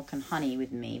lands of milk and honey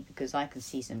with me, because I can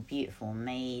see some beautiful,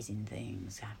 amazing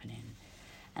things happening.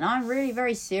 And I'm really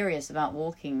very serious about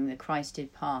walking the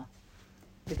Christed path.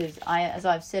 Because as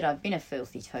I've said, I've been a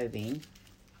filthy toe bean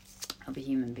of a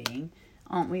human being.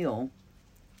 Aren't we all?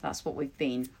 That's what we've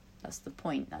been. That's the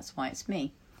point. That's why it's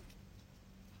me.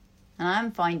 And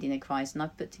I'm finding the Christ, and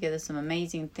I've put together some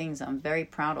amazing things that I'm very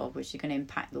proud of, which are going to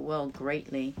impact the world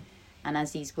greatly. And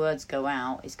as these words go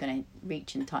out, it's going to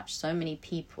reach and touch so many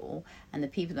people. And the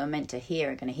people that are meant to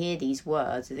hear are going to hear these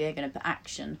words. They're going to put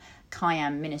action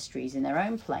Kayam Ministries in their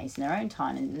own place, in their own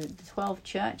time. And the 12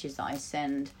 churches that I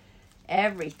send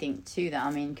everything to that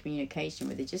I'm in communication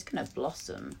with, are just going to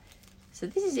blossom. So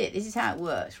this is it. This is how it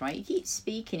works, right? You keep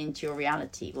speaking into your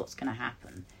reality what's going to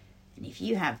happen. And if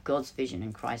you have God's vision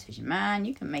and Christ's vision, man,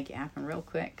 you can make it happen real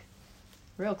quick.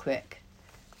 Real quick.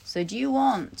 So do you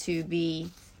want to be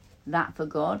that for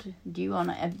God? Do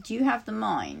you have the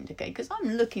mind? Okay, because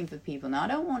I'm looking for people now. I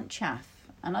don't want chaff.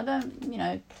 And I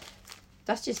don't,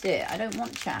 that's just it. I don't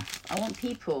want chaff. I want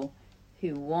people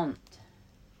who want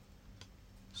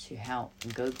to help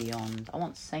and go beyond. I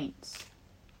want saints.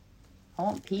 I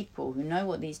want people who know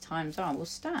what these times are and will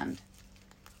stand.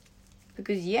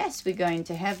 Because yes, we're going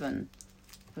to heaven.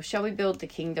 Well, shall we build the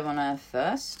kingdom on earth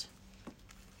first?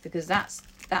 Because that's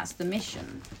the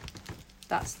mission.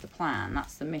 That's the plan.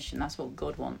 That's the mission. That's what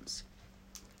God wants.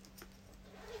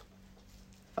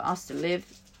 For us to live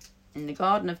in the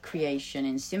garden of creation,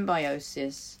 in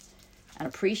symbiosis, and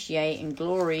appreciate and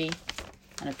glory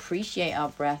and appreciate our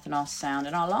breath and our sound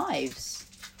and our lives.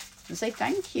 And say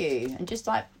thank you. And just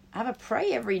like have a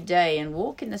pray every day and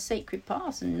walk in the sacred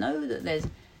paths and know that there's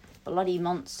bloody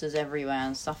monsters everywhere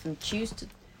and stuff, and choose to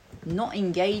not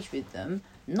engage with them,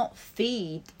 not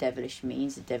feed the devilish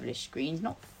means, the devilish screens,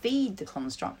 not feed the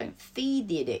construct, don't feed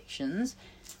the addictions,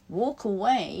 walk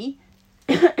away,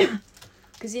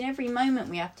 because in every moment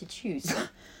we have to choose.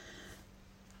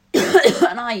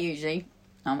 And I'm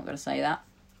not going to say that,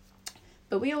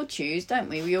 but we all choose, don't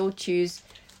we? We all choose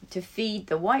to feed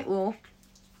the white wolf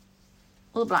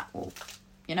or the black wolf,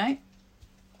 You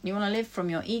want to live from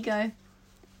your ego?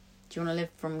 Do you want to live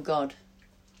from God?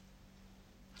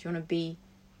 Do you want to be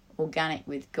organic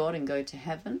with God and go to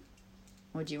heaven?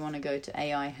 Or do you want to go to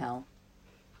AI hell?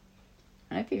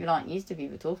 I know people aren't used to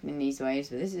people talking in these ways,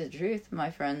 but this is the truth,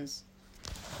 my friends.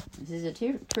 This is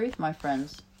the truth, my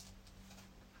friends.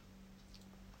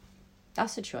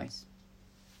 That's a choice.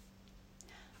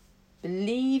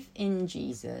 Believe in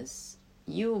Jesus.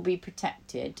 You will be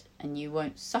protected and you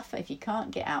won't suffer if you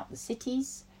can't get out the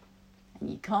cities. And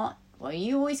you can't. Well,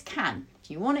 you always can. If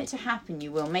you want it to happen,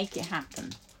 you will make it happen.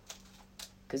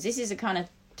 Because this is the kind of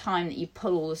time that you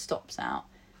pull all the stops out.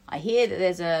 I hear that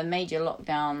there's a major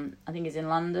lockdown, I think it's in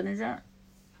London, is it?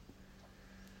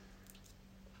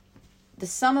 The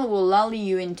summer will lull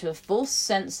you into a false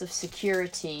sense of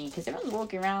security. Because everyone's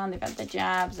walking around, they've had their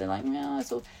jabs, they're like,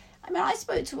 it's all... I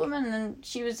spoke to a woman and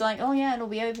she was like, oh yeah, it'll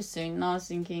be over soon. And I was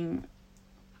thinking,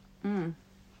 But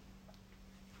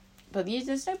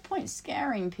there's no point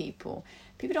scaring people.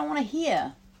 People don't want to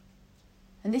hear.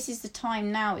 And this is the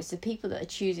time now. It's the people that are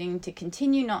choosing to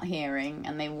continue not hearing,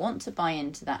 and they want to buy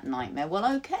into that nightmare.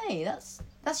 Well, okay,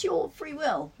 that's your free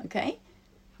will, okay?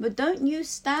 But don't you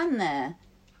stand there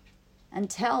and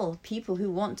tell people who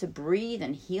want to breathe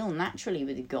and heal naturally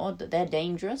with God that they're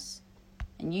dangerous,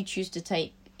 and you choose to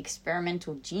take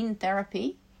experimental gene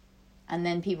therapy, and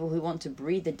then people who want to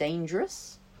breathe are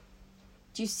dangerous.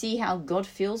 Do you see how God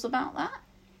feels about that?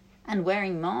 And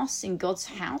wearing masks in God's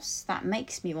house, that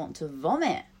makes me want to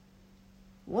vomit.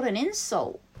 What an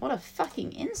insult. What a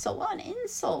fucking insult. What an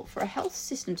insult for a health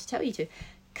system to tell you to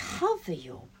cover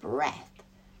your breath.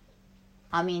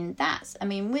 I mean,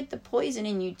 with the poison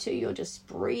in you too, you're just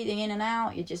breathing in and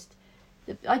out.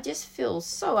 I just feel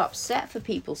so upset for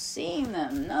people seeing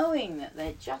them, knowing that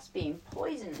they're just being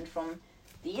poisoned from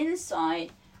the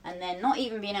inside, and they're not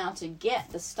even being able to get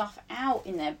the stuff out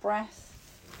in their breath.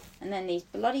 And then these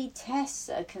bloody tests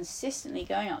that are consistently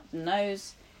going up the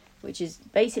nose, which is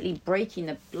basically breaking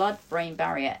the blood-brain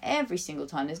barrier every single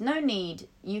time. There's no need.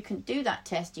 You can do that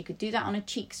test. You could do that on a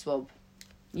cheek swab.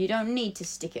 You don't need to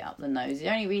stick it up the nose.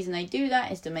 The only reason they do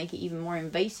that is to make it even more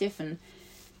invasive and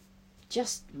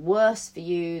just worse for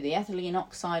you. The ethylene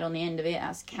oxide on the end of it,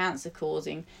 that's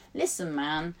cancer-causing. Listen,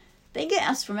 man, they get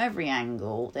us from every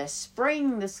angle. They're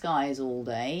spraying the skies all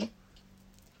day.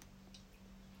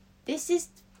 This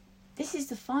is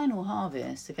the final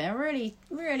harvest, okay? Really,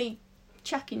 really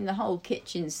chucking the whole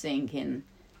kitchen sink in,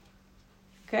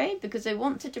 okay? Because they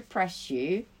want to depress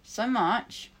you so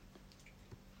much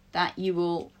that you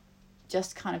will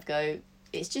just kind of go,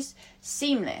 it's just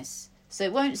seamless. So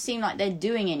it won't seem like they're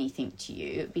doing anything to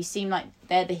you. It'll seem like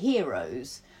they're the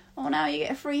heroes. Oh, now you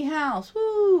get a free house.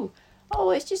 Woo!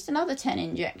 Oh, it's just another 10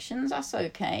 injections. That's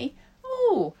okay.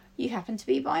 Oh, you happen to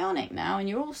be bionic now and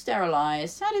you're all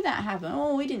sterilised. How did that happen?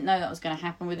 Oh, we didn't know that was going to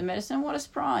happen with the medicine. What a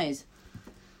surprise.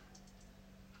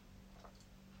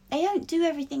 They don't do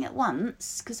everything at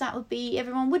once, because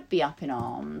everyone would be up in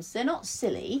arms. They're not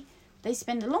silly. They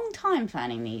spend a long time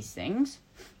planning these things.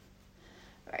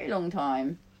 Very long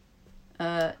time.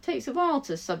 Takes a while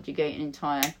to subjugate an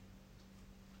entire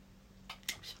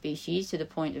species to the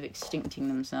point of extincting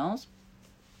themselves.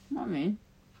 You know what I mean?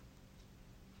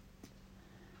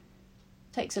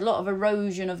 Takes a lot of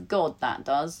erosion of God, that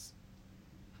does.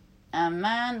 And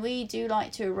man, we do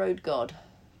like to erode God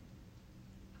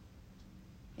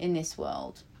in this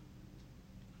world.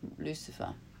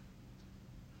 Lucifer.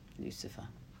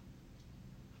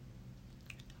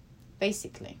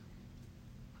 Basically,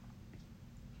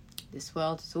 this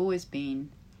world has always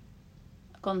been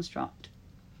a construct.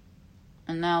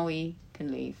 And now we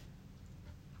can leave.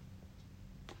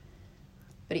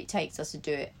 But it takes us to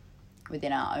do it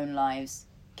within our own lives,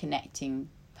 connecting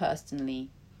personally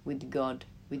with God,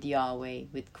 with Yahweh,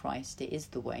 with Christ. It is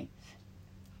the way.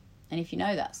 And if you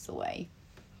know that's the way,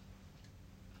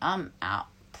 I'm out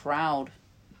proud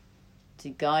to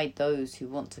guide those who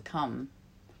want to come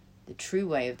the true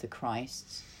way of the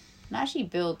Christ and actually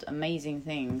build amazing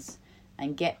things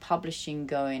and get publishing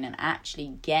going and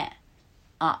actually get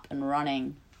up and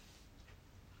running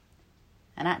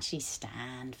and actually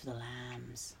stand for the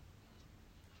lambs.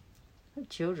 For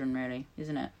children, really,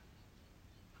 isn't it?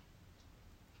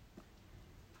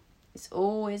 It's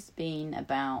always been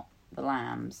about the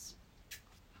lambs.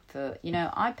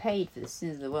 I paid for the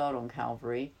sins of the world on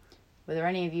Calvary. Whether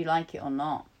any of you like it or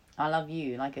not, I love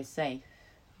you. Like I say,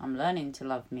 I'm learning to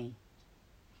love me.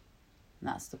 And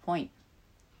that's the point.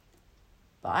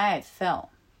 But I have felt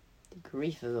the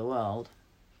grief of the world.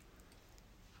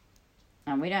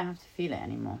 And we don't have to feel it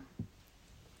anymore.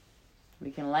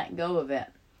 We can let go of it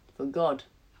for God.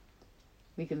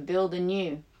 We can build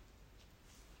anew.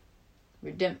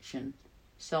 Redemption,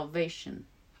 salvation,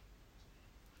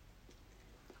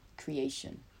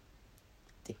 creation.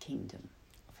 The kingdom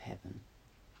of heaven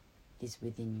is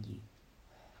within you.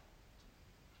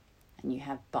 And you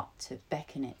have but to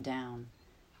beckon it down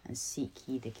and seek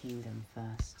ye the kingdom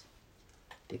first.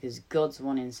 Because God's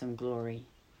wanting some glory.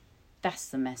 That's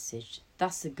the message.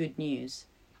 That's the good news.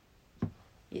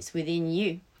 It's within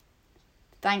you.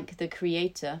 Thank the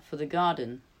Creator for the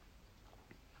garden.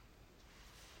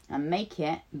 And make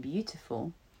it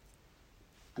beautiful.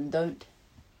 And don't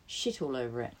shit all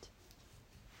over it.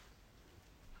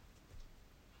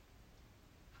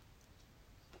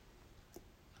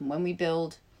 And when we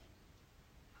build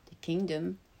the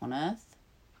kingdom on earth,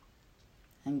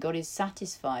 and God is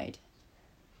satisfied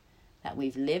that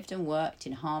we've lived and worked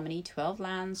in harmony, 12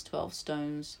 lands, 12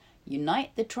 stones,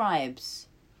 unite the tribes,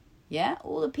 yeah,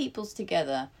 all the peoples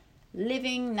together,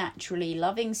 living naturally,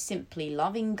 loving simply,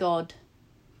 loving God,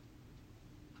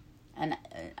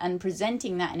 and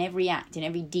presenting that in every act, in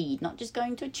every deed, not just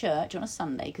going to a church on a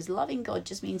Sunday, because loving God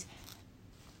just means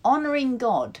honouring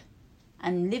God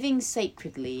and living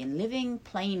sacredly and living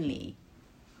plainly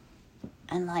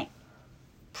and like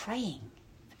praying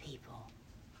for people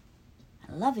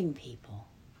and loving people,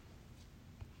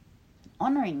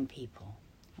 honouring people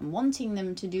and wanting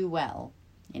them to do well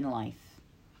in life.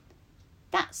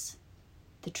 That's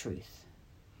the truth.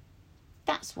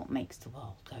 That's what makes the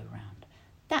world go round.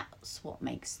 That's what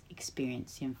makes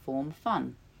experiencing form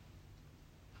fun.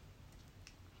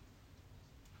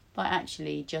 By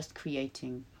actually just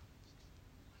creating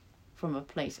from a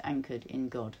place anchored in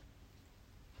God.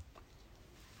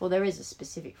 Well, there is a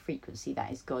specific frequency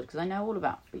that is God, because I know all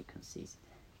about frequencies.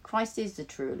 Christ is the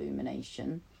true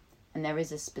illumination, and there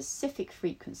is a specific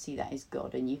frequency that is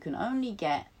God, and you can only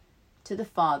get to the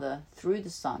Father through the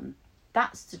Son.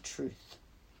 That's the truth.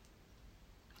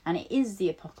 And it is the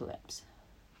apocalypse.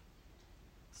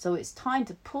 So it's time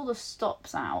to pull the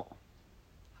stops out.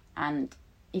 And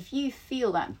if you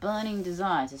feel that burning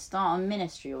desire to start a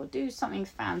ministry or do something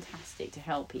fantastic to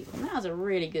help people, now's a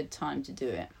really good time to do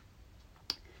it.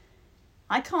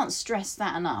 I can't stress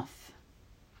that enough.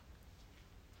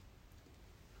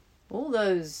 All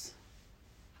those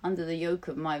under the yoke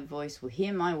of my voice will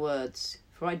hear my words,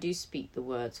 for I do speak the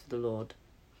words of the Lord.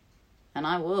 And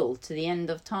I will to the end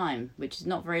of time, which is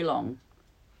not very long,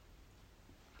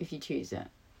 if you choose it.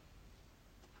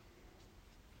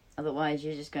 Otherwise,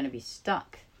 you're just going to be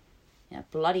stuck in a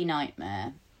bloody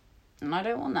nightmare. And I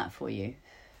don't want that for you.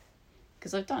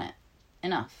 Because I've done it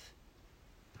enough.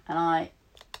 And I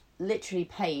literally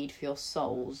paid for your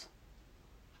souls.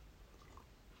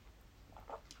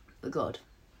 For God.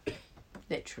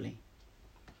 Literally.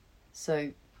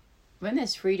 So, when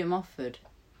there's freedom offered,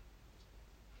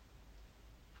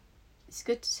 it's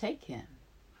good to take it.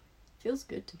 It feels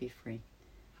good to be free.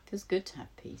 It feels good to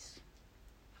have peace.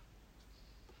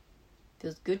 It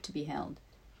feels good to be held.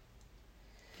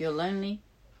 If you're lonely,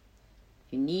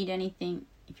 if you need anything,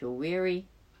 if you're weary,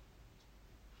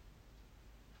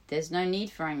 there's no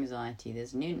need for anxiety.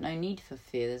 There's no need for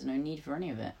fear. There's no need for any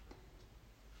of it.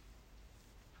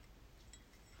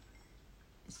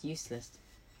 It's useless.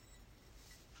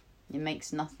 It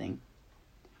makes nothing.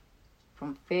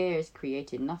 From fear is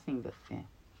created nothing but fear.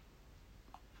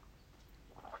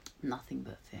 Nothing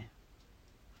but fear.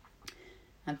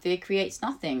 And fear creates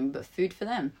nothing but food for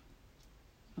them.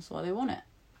 That's why they want it.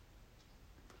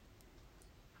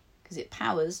 Because it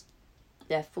powers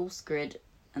their false grid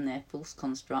and their false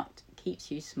construct. It keeps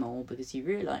you small because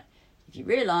if you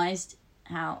realised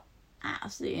how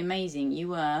absolutely amazing you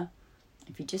were,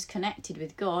 if you just connected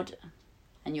with God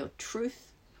and your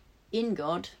truth in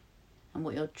God and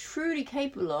what you're truly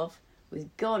capable of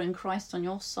with God and Christ on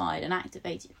your side and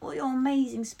activating all your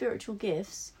amazing spiritual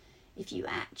gifts, if you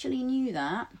actually knew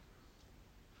that,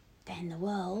 then the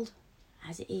world,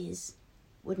 as it is,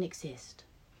 wouldn't exist.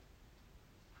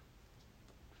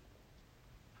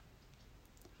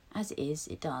 As it is,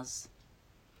 it does.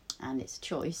 And it's a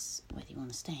choice whether you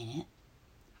want to stay in it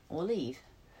or leave.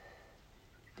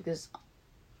 Because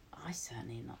I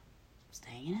certainly am not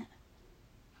staying in it.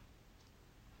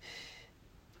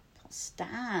 Can't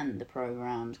stand the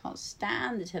programs, can't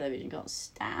stand the television, can't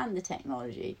stand the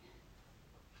technology.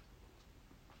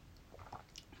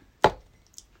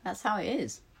 That's how it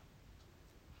is.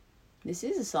 This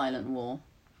is a silent war.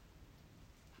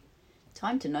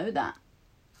 Time to know that.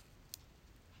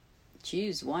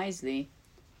 Choose wisely.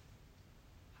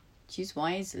 Choose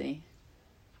wisely.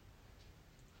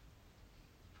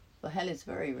 For hell is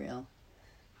very real.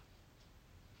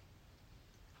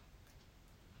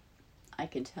 I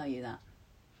can tell you that.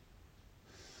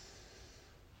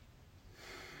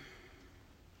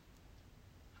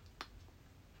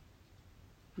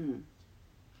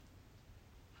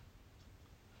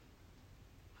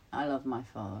 I love my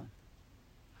Father.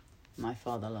 My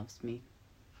Father loves me.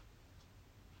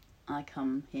 I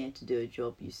come here to do a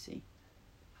job, you see.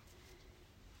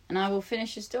 And I will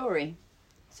finish the story.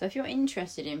 So if you're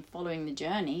interested in following the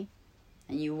journey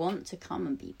and you want to come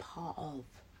and be part of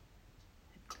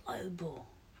a global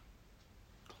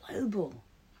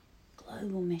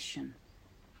mission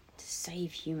to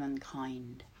save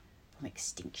humankind from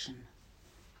extinction,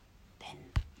 then,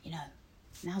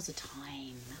 now's the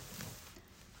time.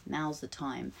 Now's the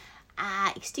time.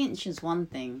 Extinction's one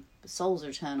thing, but souls are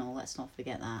eternal. Let's not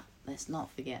forget that. Let's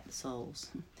not forget the souls.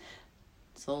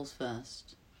 Souls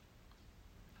first.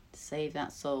 Save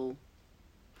that soul.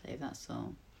 Save that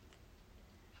soul.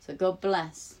 So God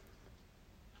bless.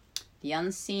 The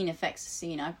unseen affects the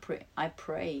seen. I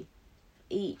pray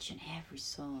each and every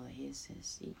soul that hears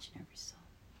this, each and every soul,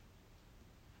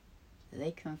 that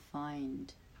they can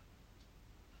find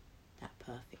that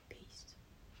perfect peace.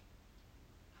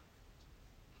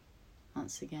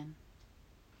 Once again,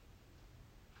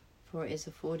 for it is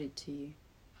afforded to you,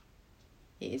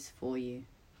 it is for you,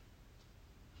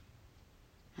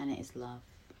 and it is love,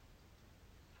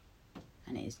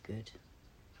 and it is good,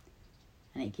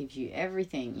 and it gives you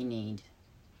everything you need.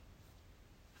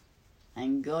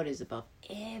 And God is above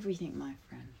everything, my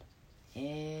friend.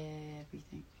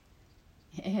 Everything.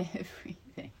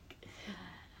 Everything.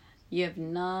 You have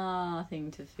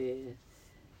nothing to fear.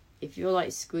 If you're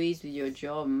like squeezed with your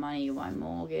job, money, my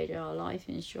mortgage, or life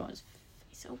insurance,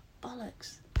 it's all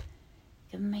bollocks.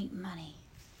 You can make money.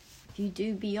 If you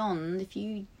do beyond, if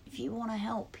you want to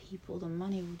help people, the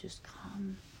money will just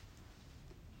come.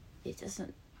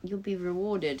 You'll be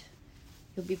rewarded.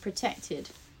 You'll be protected.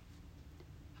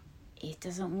 It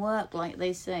doesn't work like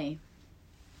they say.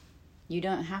 You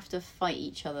don't have to fight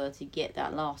each other to get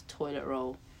that last toilet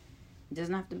roll. It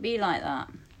doesn't have to be like that.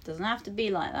 It doesn't have to be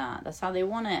like that. That's how they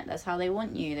want it. That's how they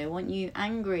want you. They want you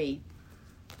angry.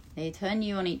 They turn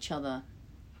you on each other.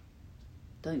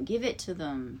 Don't give it to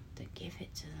them. Don't give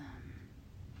it to them.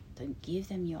 Don't give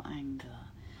them your anger.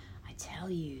 I tell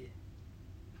you,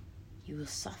 you will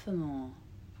suffer more.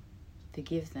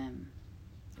 Forgive them.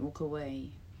 Walk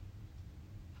away.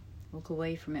 Walk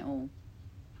away from it all.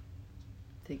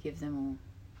 Forgive them all.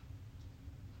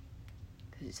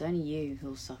 Because it's only you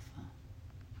who'll suffer.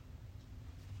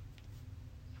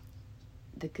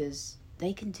 Because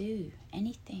they can do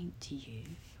anything to you.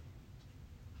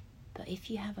 But if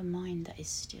you have a mind that is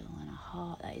still and a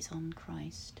heart that is on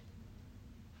Christ,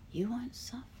 you won't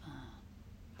suffer.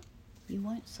 You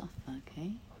won't suffer,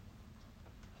 okay?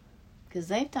 Because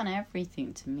they've done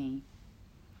everything to me.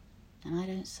 And I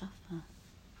don't suffer.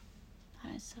 I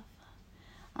don't suffer.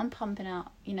 I'm pumping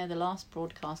out, the last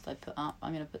broadcast I put up,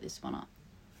 I'm going to put this one up.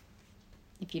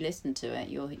 If you listen to it,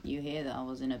 you hear that I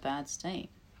was in a bad state.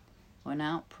 Went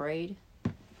out, prayed.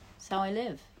 That's how I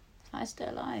live. That's how I stay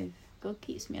alive. God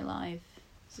keeps me alive.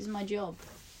 This is my job.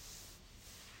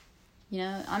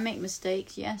 I make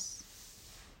mistakes, yes.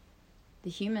 The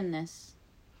humanness.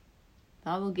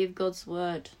 But I will give God's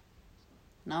word.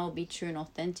 And I will be true and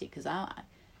authentic, because I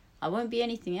won't be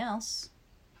anything else.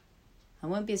 I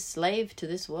won't be a slave to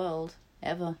this world,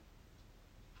 ever.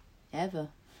 Ever.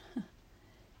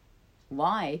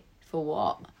 Why? For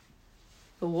what?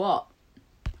 For what?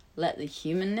 Let the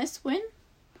humanness win?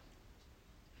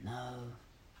 No.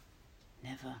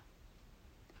 Never.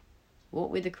 Walk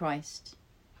with the Christ.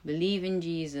 Believe in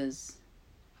Jesus.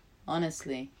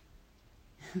 Honestly.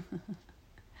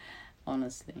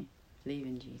 Honestly. Believe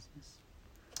in Jesus.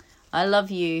 I love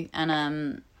you,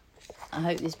 and I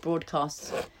hope this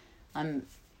broadcast...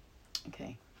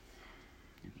 Okay.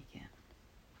 Let me get...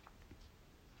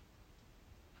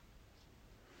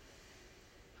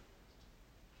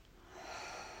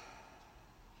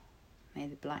 May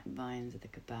the black vines of the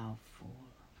cabal fall.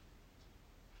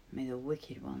 May the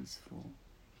wicked ones fall.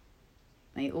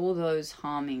 May all those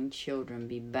harming children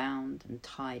be bound and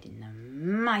tied in the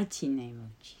mighty name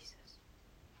of Jesus.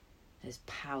 There's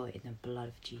power in the blood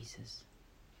of Jesus.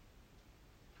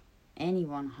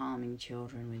 Anyone harming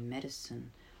children with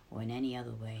medicine or in any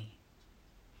other way,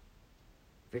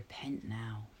 repent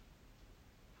now,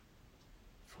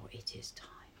 for it is time.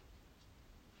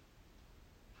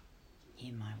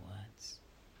 Hear my words.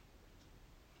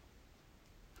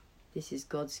 This is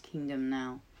God's kingdom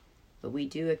now, but we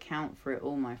do account for it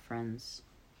all, my friends.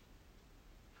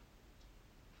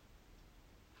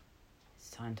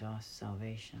 It's time to ask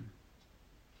salvation.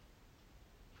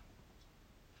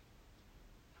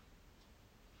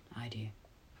 I do.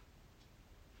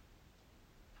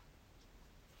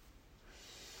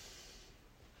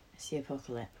 It's the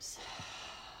apocalypse.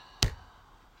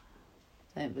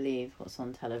 Don't believe what's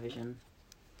on television.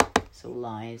 It's all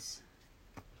lies.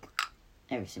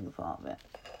 Every single part of it.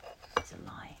 It's a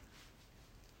lie.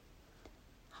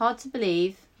 Hard to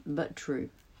believe, but true.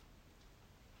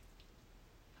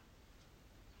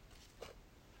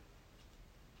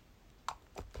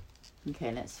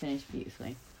 Okay, let's finish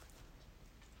beautifully.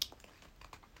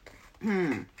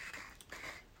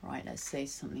 Right, let's say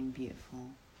something beautiful.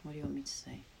 What do you want me to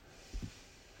say?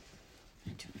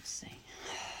 What do you want me to say?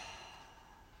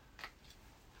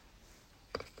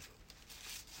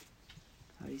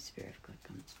 Holy Spirit of God,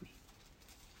 come to me.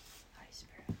 Holy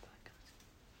Spirit of God, come to me.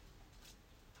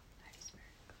 Holy Spirit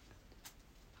of God, come to me.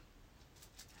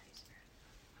 Holy Spirit of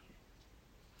God, come to me.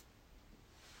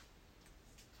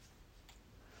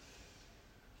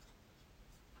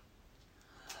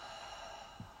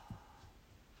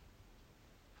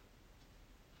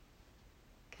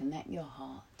 Connect your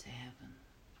heart to heaven.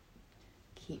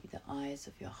 Keep the eyes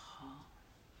of your heart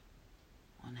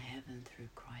on heaven through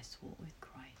Christ. Walk with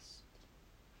Christ.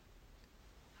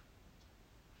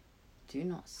 Do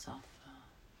not suffer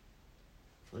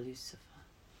for Lucifer.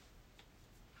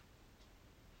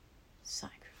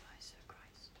 Sacrifice for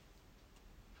Christ.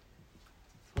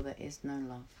 For there is no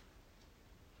love.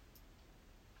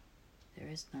 There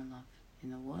is no love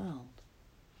in the world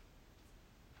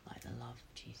like the love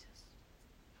of Jesus.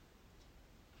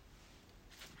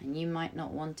 And you might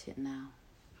not want it now,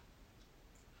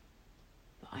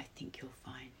 but I think you'll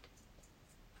find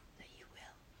that you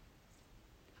will.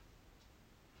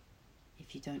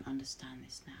 If you don't understand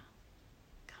this now,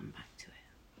 come back to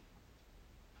it.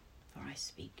 For I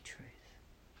speak truth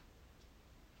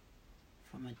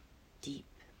from a deep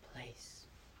place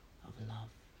of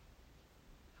love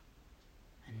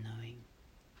and knowing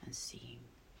and seeing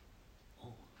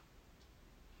all.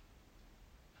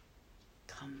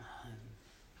 Come home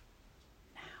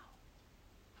now.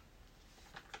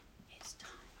 It's time.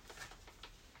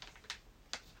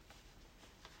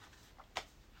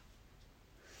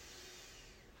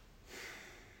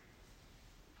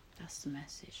 That's the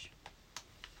message.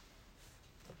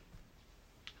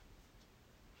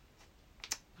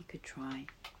 You could try.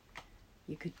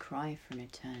 You could cry for an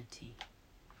eternity,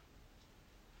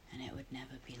 and it would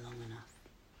never be long enough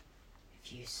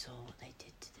if you saw what they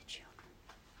did to the children.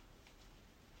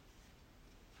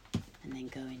 And then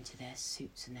go into their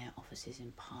suits and their offices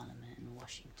in Parliament in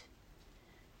Washington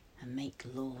and make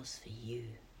laws for you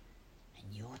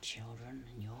and your children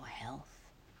and your health.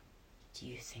 Do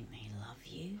you think they love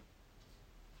you?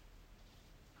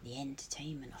 The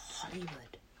entertainment,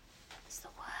 Hollywood, is the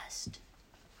worst.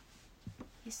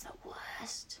 It's the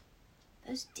worst.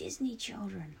 Those Disney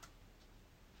children,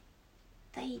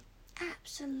 they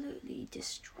absolutely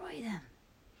destroy them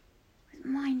with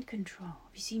mind control.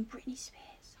 Have you seen Britney Spears?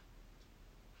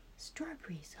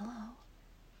 Strawberries, hello.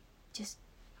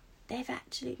 They've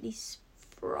absolutely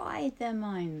fried their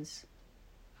minds.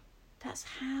 That's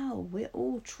how we're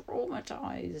all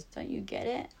traumatized. Don't you get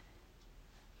it?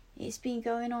 It's been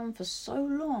going on for so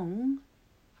long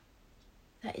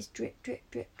that it's drip, drip,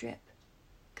 drip, drip.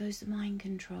 Goes the mind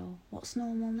control. What's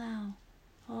normal now?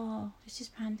 Oh, it's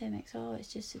just pandemics. Oh,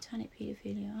 it's just satanic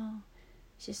paedophilia. Oh,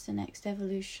 it's just the next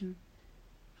evolution.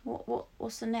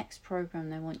 What's the next program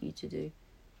they want you to do?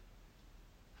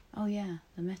 Oh yeah,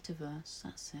 the metaverse.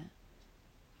 That's it.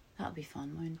 That'll be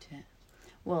fun, won't it?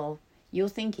 Well, you'll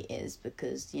think it is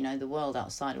because, you know, the world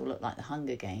outside will look like the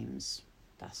Hunger Games.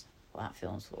 That's what that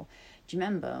film's for. Do you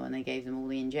remember when they gave them all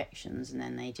the injections and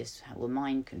then they just were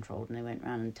mind controlled and they went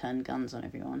around and turned guns on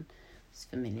everyone? It's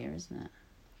familiar, isn't it?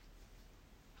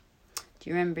 Do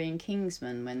you remember in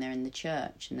Kingsman when they're in the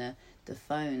church and the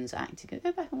phones acting?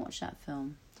 Go back and watch that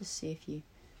film. Just see if you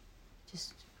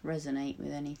just resonate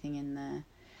with anything in there.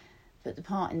 But the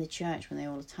part in the church when they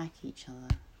all attack each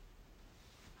other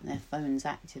and their phones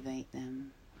activate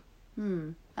them.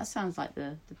 That sounds like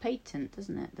the patent,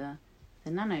 doesn't it? The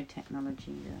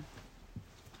nanotechnology,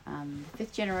 the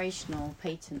fifth generational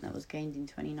patent that was gained in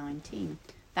 2019.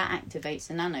 That activates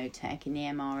the nanotech in the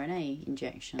mRNA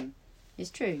injection. It's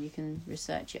true, you can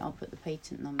research it. I'll put the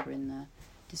patent number in the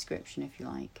description if you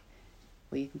like.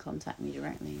 Or you can contact me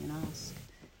directly and ask.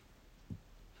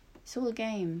 It's all a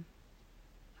game.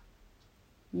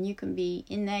 And you can be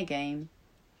in their game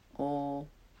or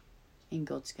in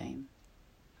God's game.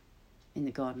 In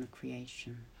the Garden of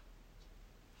Creation.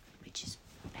 Which is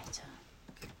better.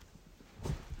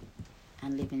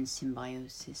 And live in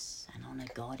symbiosis and honour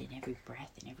God in every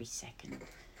breath, in every second.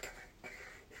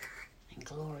 And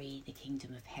glory the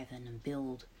kingdom of heaven and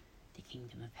build the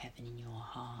kingdom of heaven in your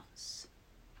hearts.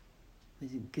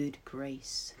 With good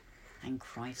grace and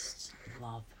Christ's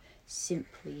love.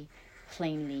 Simply,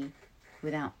 plainly,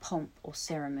 without pomp or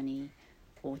ceremony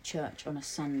or church on a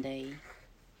Sunday.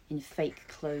 In fake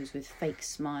clothes with fake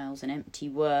smiles and empty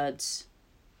words.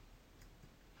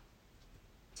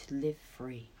 To live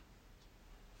free.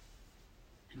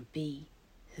 And be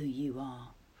who you are,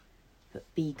 but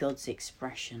be God's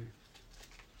expression.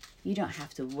 You don't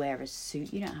have to wear a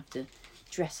suit. You don't have to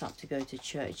dress up to go to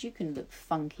church. You can look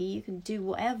funky. You can do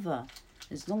whatever.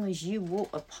 As long as you walk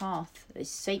a path that is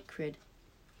sacred.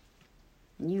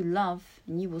 And you love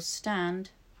and you will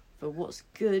stand for what's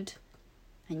good.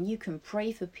 And you can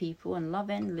pray for people and love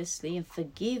endlessly and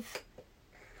forgive.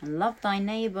 And love thy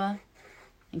neighbour.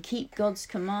 And keep God's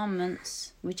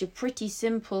commandments, which are pretty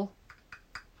simple.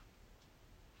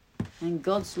 And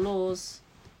God's laws.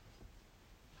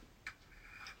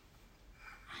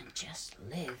 And just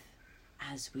live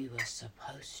as we were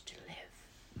supposed to live.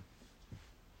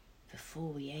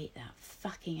 before we ate that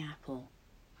fucking apple.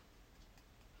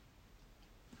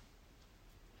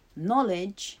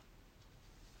 Knowledge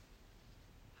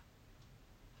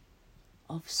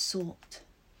of sort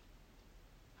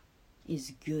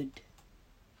is good.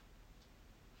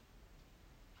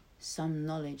 Some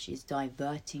knowledge is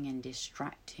diverting and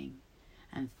distracting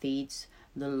and feeds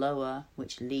the lower,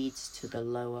 which leads to the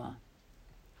lower.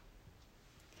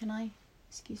 Can I?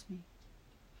 Excuse me.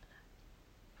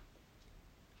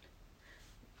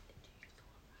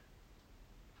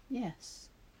 Yes.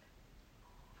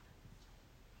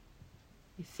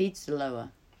 It feeds the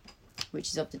lower, which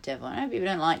is of the devil. I know people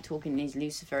don't like talking in these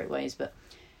Luciferic ways, but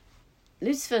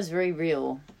Lucifer's very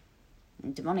real.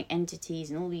 And demonic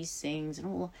entities and all these things and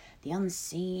all the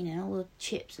unseen and all the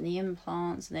chips and the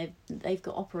implants, and they've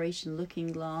got Operation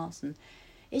Looking Glass, and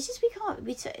it's just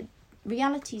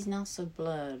reality is now so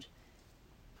blurred.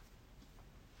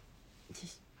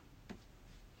 Just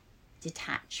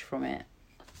detach from it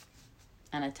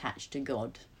and attach to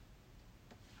God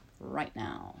right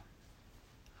now.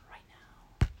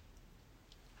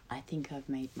 I think I've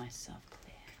made myself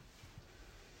clear.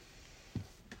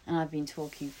 And I've been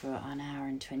talking for an hour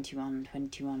and 21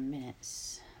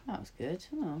 minutes. That was good.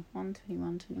 Oh,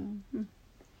 1:21.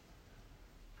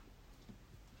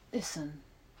 Listen,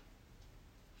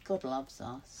 God loves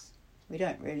us. We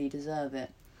don't really deserve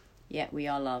it, yet we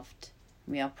are loved.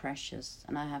 We are precious.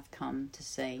 And I have come to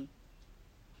say,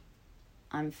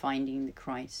 I'm finding the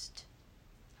Christ.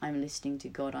 I'm listening to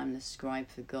God. I'm the scribe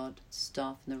for God,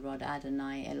 staff and the rod,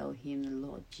 Adonai, Elohim, the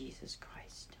Lord Jesus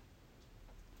Christ.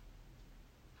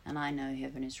 And I know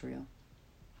heaven is real.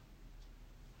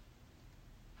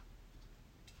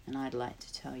 And I'd like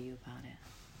to tell you about it.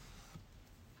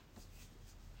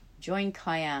 Join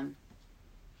Kayam.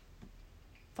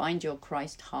 Find your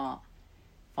Christ heart.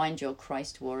 Find your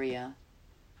Christ warrior.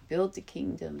 Build the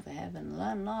kingdom for heaven.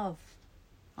 Learn love.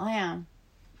 I am.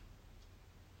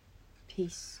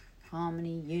 Peace,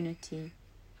 harmony, unity.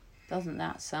 Doesn't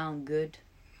that sound good?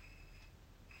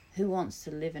 Who wants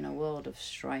to live in a world of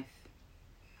strife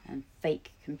and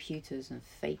fake computers and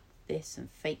fake this and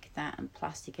fake that and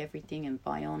plastic everything and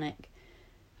bionic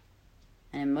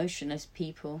and emotionless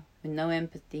people with no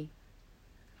empathy?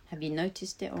 Have you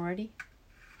noticed it already?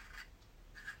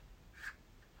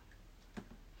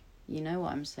 You know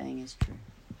what I'm saying is true.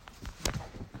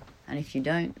 And if you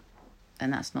don't,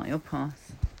 then that's not your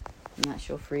path. And that's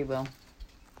your free will.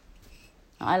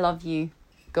 I love you.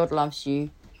 God loves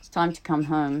you. It's time to come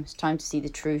home. It's time to see the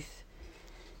truth.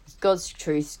 It's God's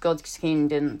truth. It's God's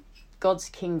kingdom. God's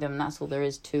kingdom, that's all there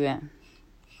is to it.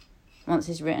 Once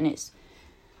it's written, it's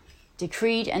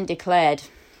decreed and declared.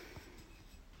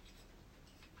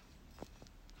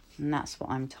 And that's what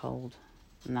I'm told.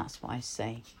 And that's what I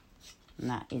say. And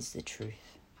that is the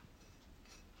truth.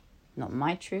 Not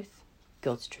my truth,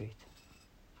 God's truth.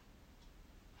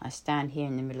 I stand here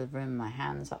in the middle of the room, my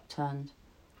hands upturned.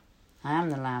 I am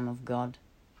the Lamb of God,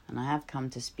 and I have come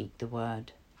to speak the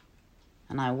word.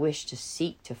 And I wish to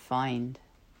seek to find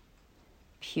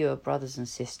pure brothers and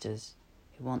sisters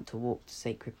who want to walk the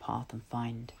sacred path and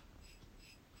find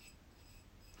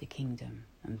the kingdom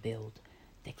and build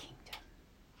the kingdom.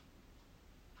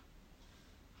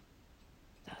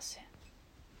 That's it.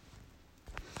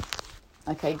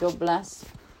 Okay, God bless.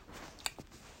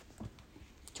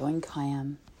 Join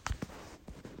Kayam.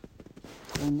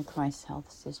 Join the Christ Health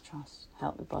Assist Trust.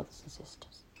 Help the brothers and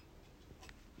sisters.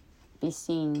 Be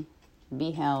seen,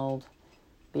 be held,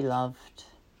 be loved.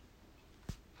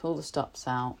 Pull the stops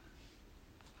out.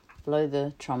 Blow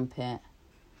the trumpet.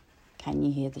 Can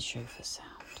you hear the shofar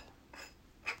sound?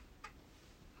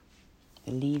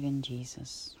 Believe in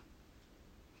Jesus.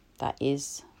 That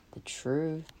is the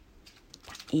true.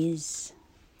 That is.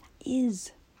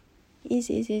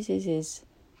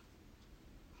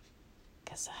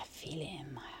 Because I feel it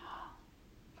in my heart.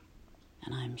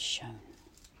 And I'm shown.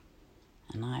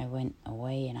 And I went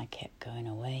away and I kept going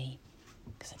away.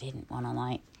 Because I didn't want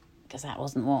to because that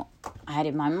wasn't what I had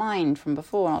in my mind from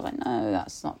before. And I was like, no,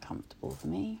 that's not comfortable for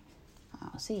me.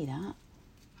 I'll see that.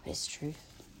 But it's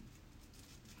truth.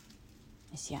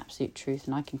 It's the absolute truth.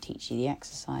 And I can teach you the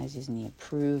exercises and the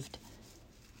approved.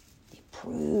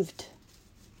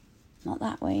 Not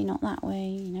that way,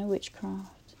 no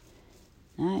witchcraft.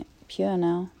 No, pure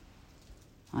now.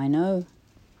 I know.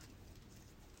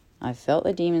 I've felt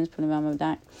the demons pulling around my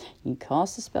back. You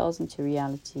cast the spells into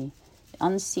reality. The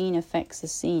unseen affects the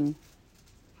seen.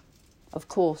 Of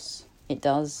course, it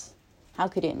does. How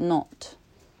could it not?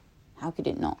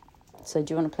 So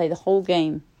do you want to play the whole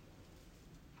game?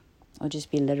 Or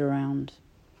just be led around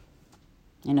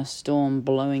in a storm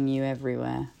blowing you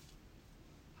everywhere?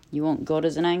 You want God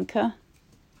as an anchor?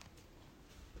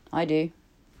 I do.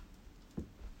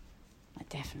 I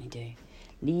definitely do.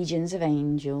 Legions of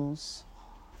angels.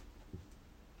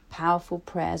 Powerful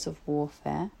prayers of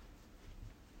warfare.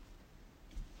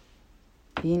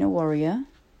 Being a warrior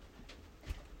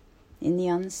in the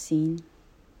unseen.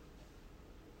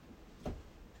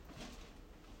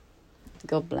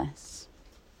 God bless.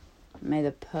 May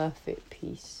the perfect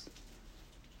peace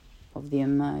of the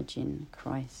emerging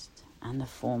Christ and the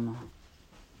former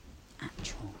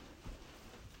actual.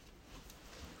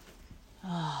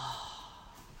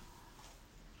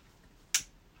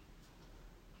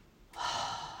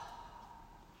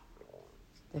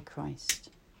 The Christ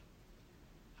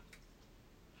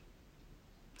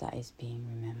that is being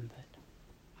remembered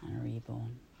and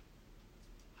reborn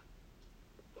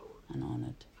and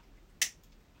honoured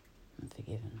and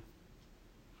forgiven.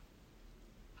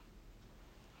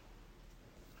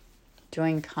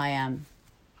 Join Khayyam.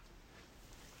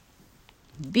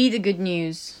 Be the good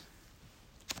news.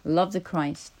 Love the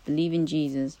Christ. Believe in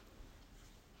Jesus.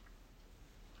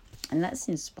 And let's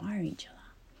inspire each other.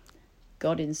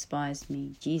 God inspires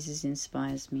me. Jesus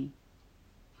inspires me.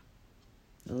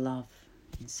 Love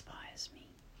inspires me.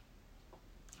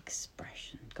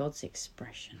 Expression. God's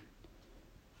expression.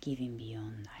 Giving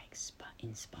beyond that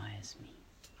inspires me.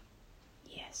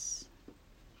 Yes.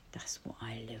 That's what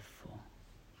I live for.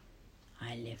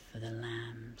 I live for the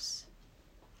lambs.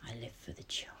 I live for the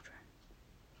children.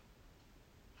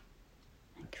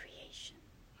 And creation.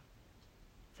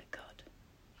 For God.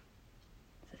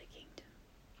 For the kingdom.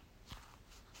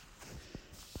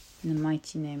 In the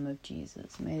mighty name of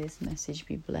Jesus, may this message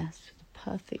be blessed with the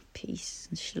perfect peace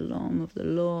and shalom of the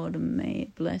Lord, and may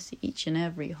it bless each and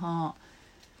every heart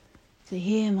to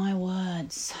hear my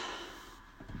words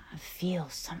and feel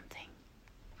something,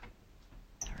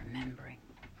 a remembering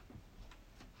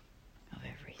of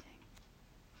everything,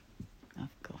 of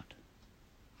God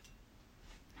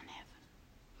and heaven,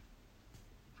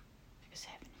 because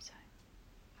heaven is home.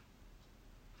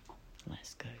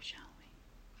 Let's go, shall we?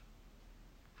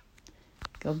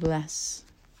 God bless.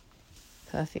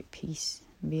 Perfect peace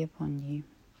be upon you.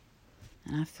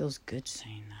 And that feels good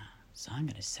saying that, so I'm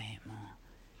going to say it more,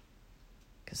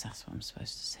 because that's what I'm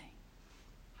supposed to say.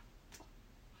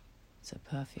 So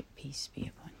perfect peace be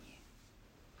upon you.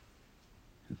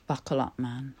 And buckle up,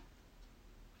 man.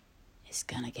 It's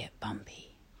going to get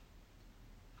bumpy.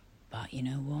 But you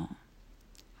know what?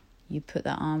 You put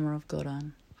that armour of God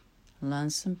on. Learn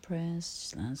some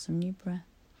prayers. Learn some new breath.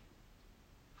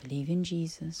 Believe in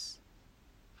Jesus.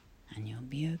 And you'll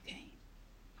be okay.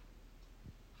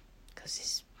 Because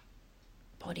this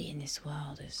body in this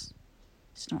world it's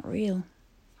not real.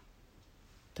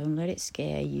 Don't let it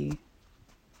scare you.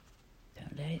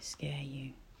 Don't let it scare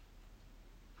you.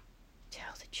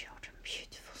 Tell the children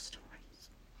beautiful stories.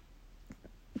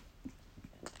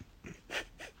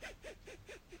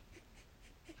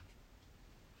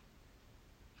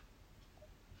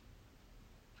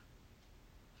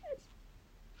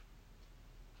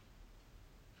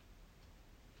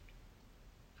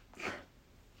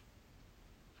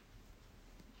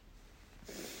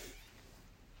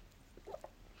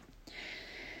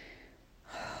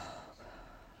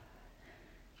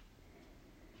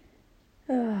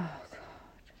 Oh, God.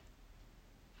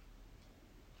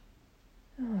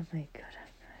 Oh, may God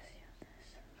have mercy on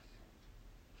this.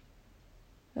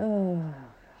 Oh,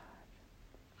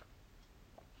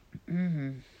 God.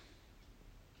 Mm-hmm.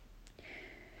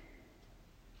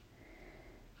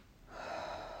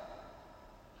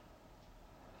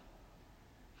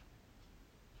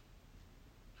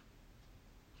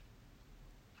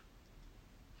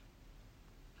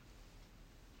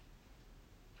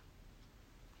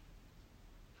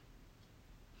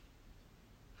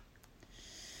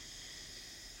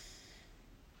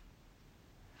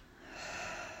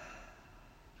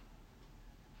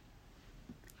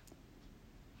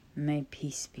 May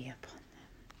peace be upon them.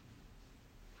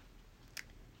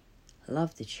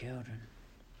 Love the children.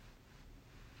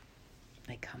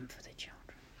 They come for the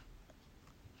children.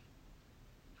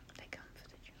 They come for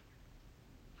the children.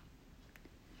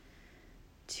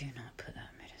 Do not put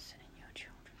that medicine in your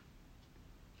children.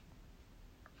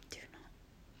 Do not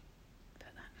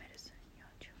put that medicine in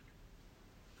your children.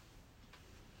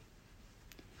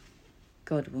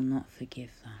 God will not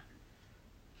forgive that.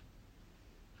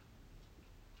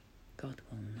 God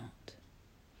will not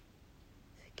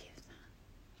forgive that.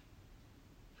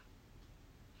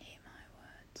 Hear my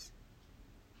words.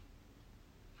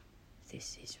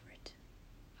 This is written.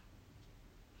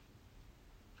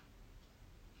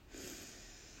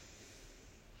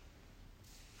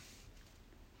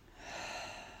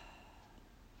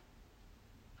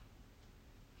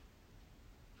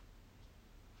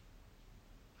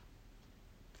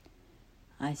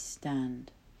 I stand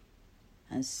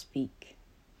and speak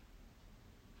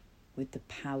with the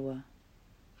power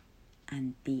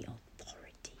and the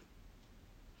authority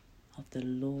of the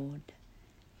Lord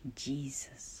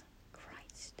Jesus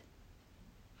Christ.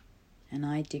 And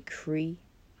I decree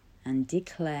and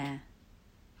declare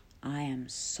I am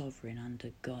sovereign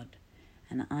under God,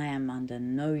 and I am under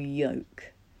no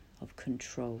yoke of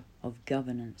control, of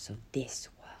governance of this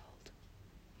world.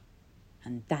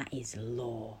 And that is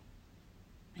law.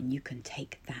 And you can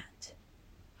take that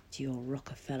to your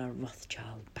Rockefeller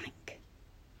Rothschild bank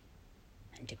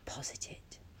and deposit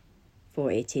it.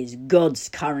 For it is God's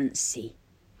currency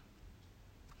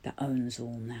that owns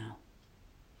all now.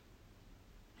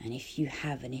 And if you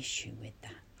have an issue with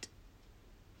that,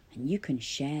 and you can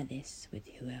share this with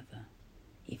whoever,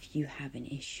 if you have an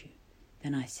issue,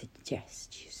 then I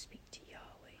suggest you speak to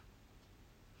Yahweh.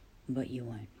 But you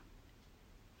won't.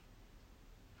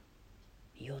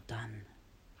 You're done.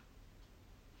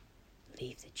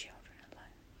 Leave the children alone.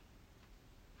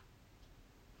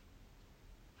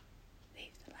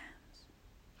 Leave the lambs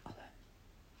alone.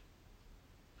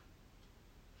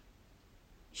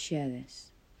 Share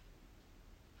this.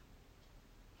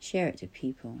 Share it to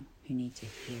people who need to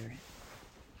hear it.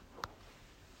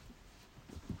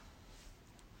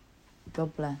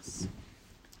 God bless.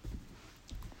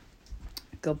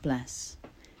 God bless.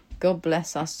 God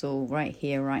bless us all right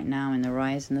here, right now, in the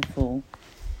rise and the fall.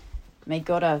 May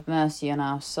God have mercy on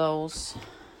our souls.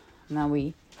 May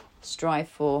we strive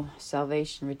for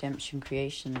salvation, redemption,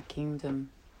 creation, the kingdom.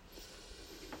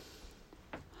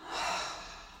 The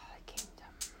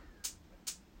kingdom.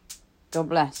 God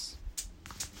bless.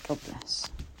 God bless.